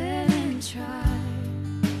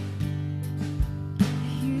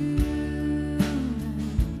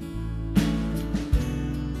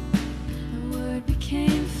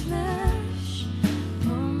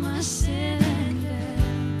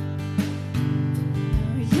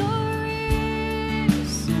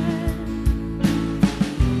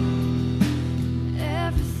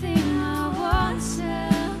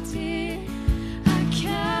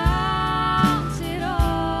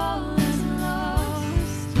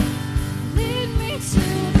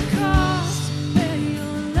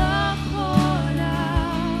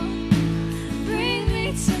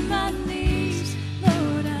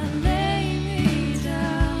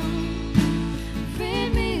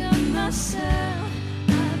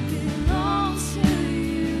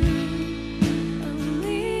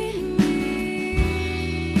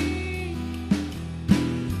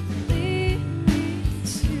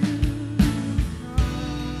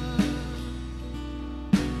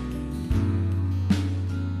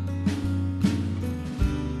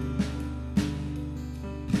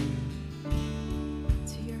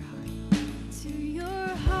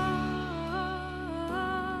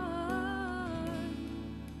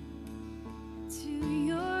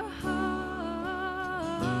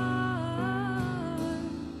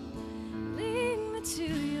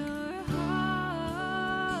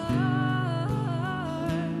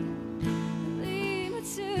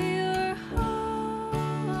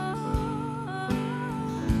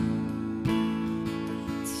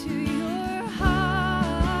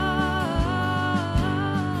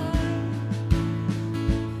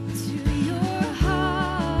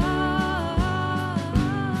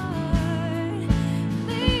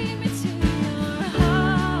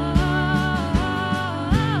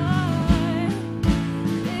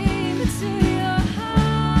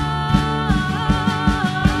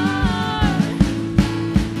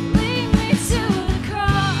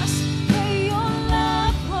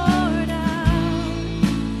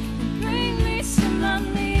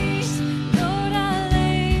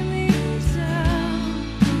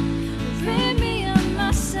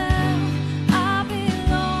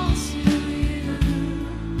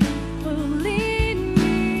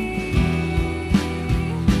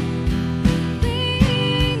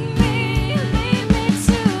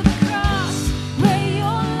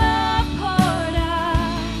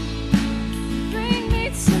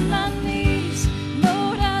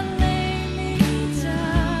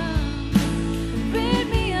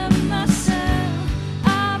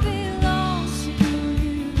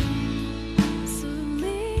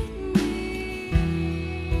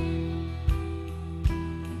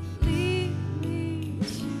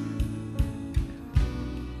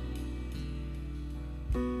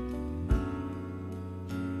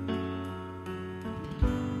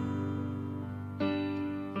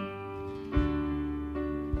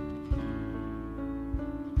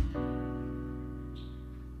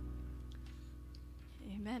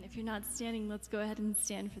If you're not standing, let's go ahead and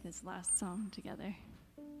stand for this last song together.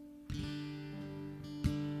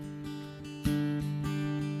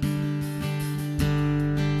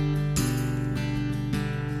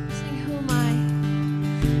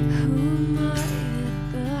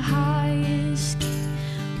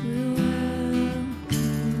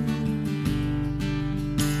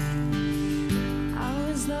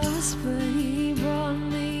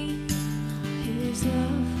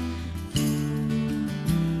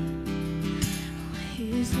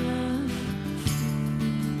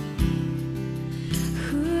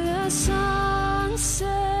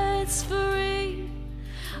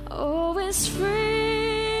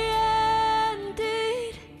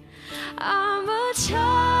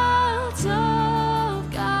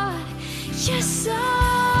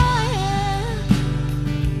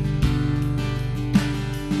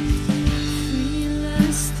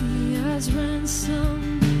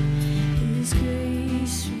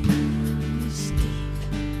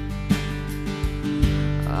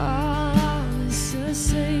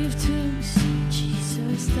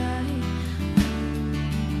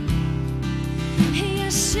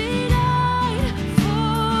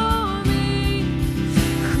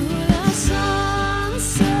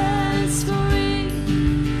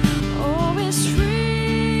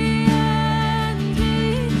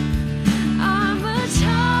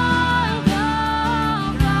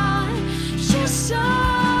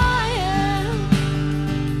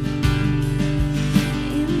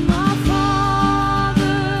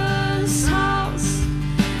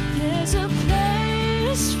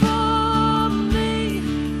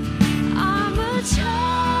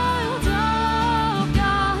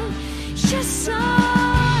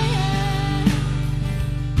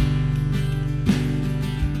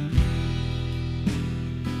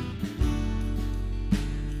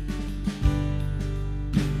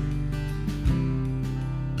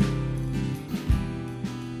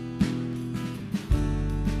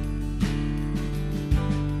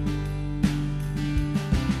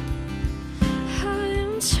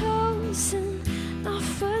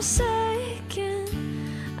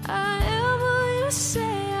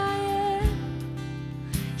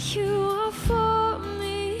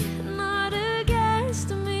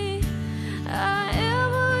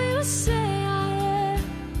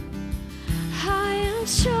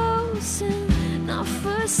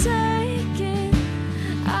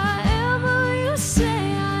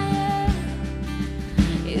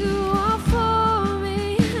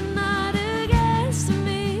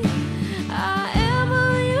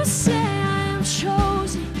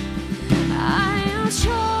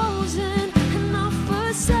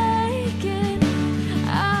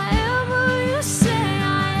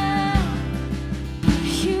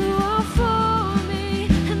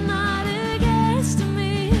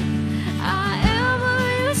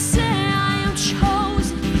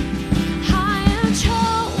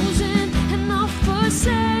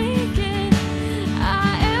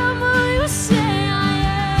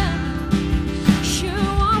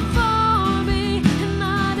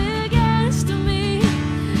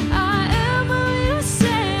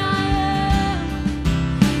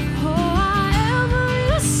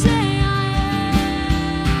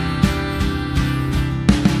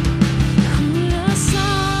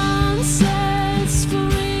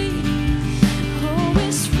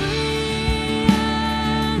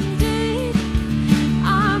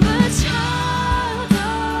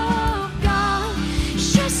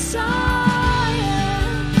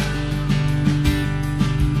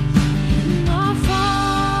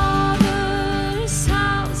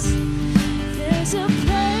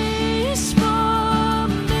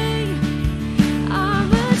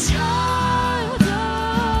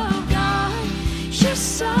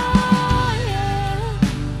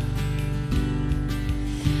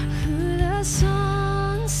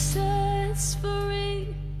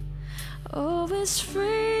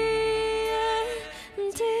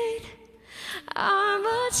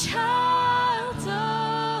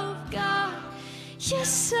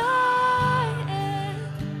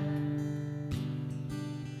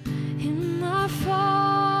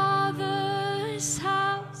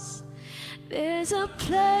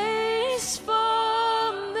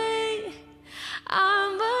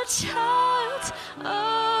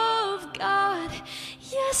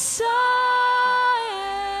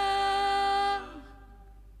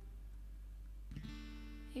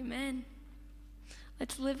 Amen.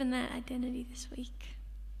 Let's live in that identity this week.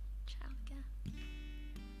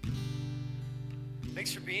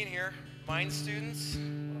 Thanks for being here. Mind students,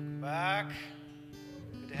 welcome back.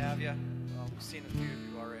 Good to have you. Well, we've seen a few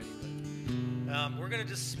of you already, but we're going to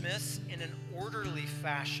dismiss in an orderly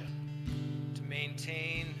fashion to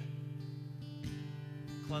maintain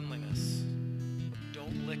cleanliness.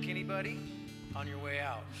 Don't lick anybody on your way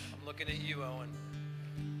out. I'm looking at you, Owen.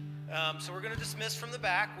 So we're going to dismiss from the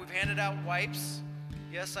back. We've handed out wipes.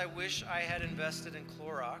 Yes, I wish I had invested in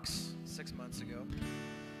Clorox 6 months ago.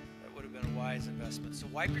 That would have been a wise investment. So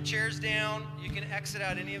wipe your chairs down. You can exit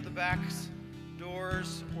out any of the back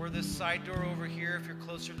doors or this side door over here if you're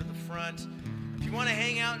closer to the front. If you want to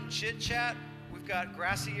hang out and chit-chat, we've got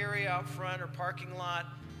grassy area out front or parking lot.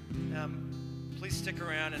 Please stick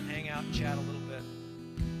around and hang out and chat a little bit.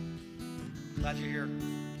 Glad you're here.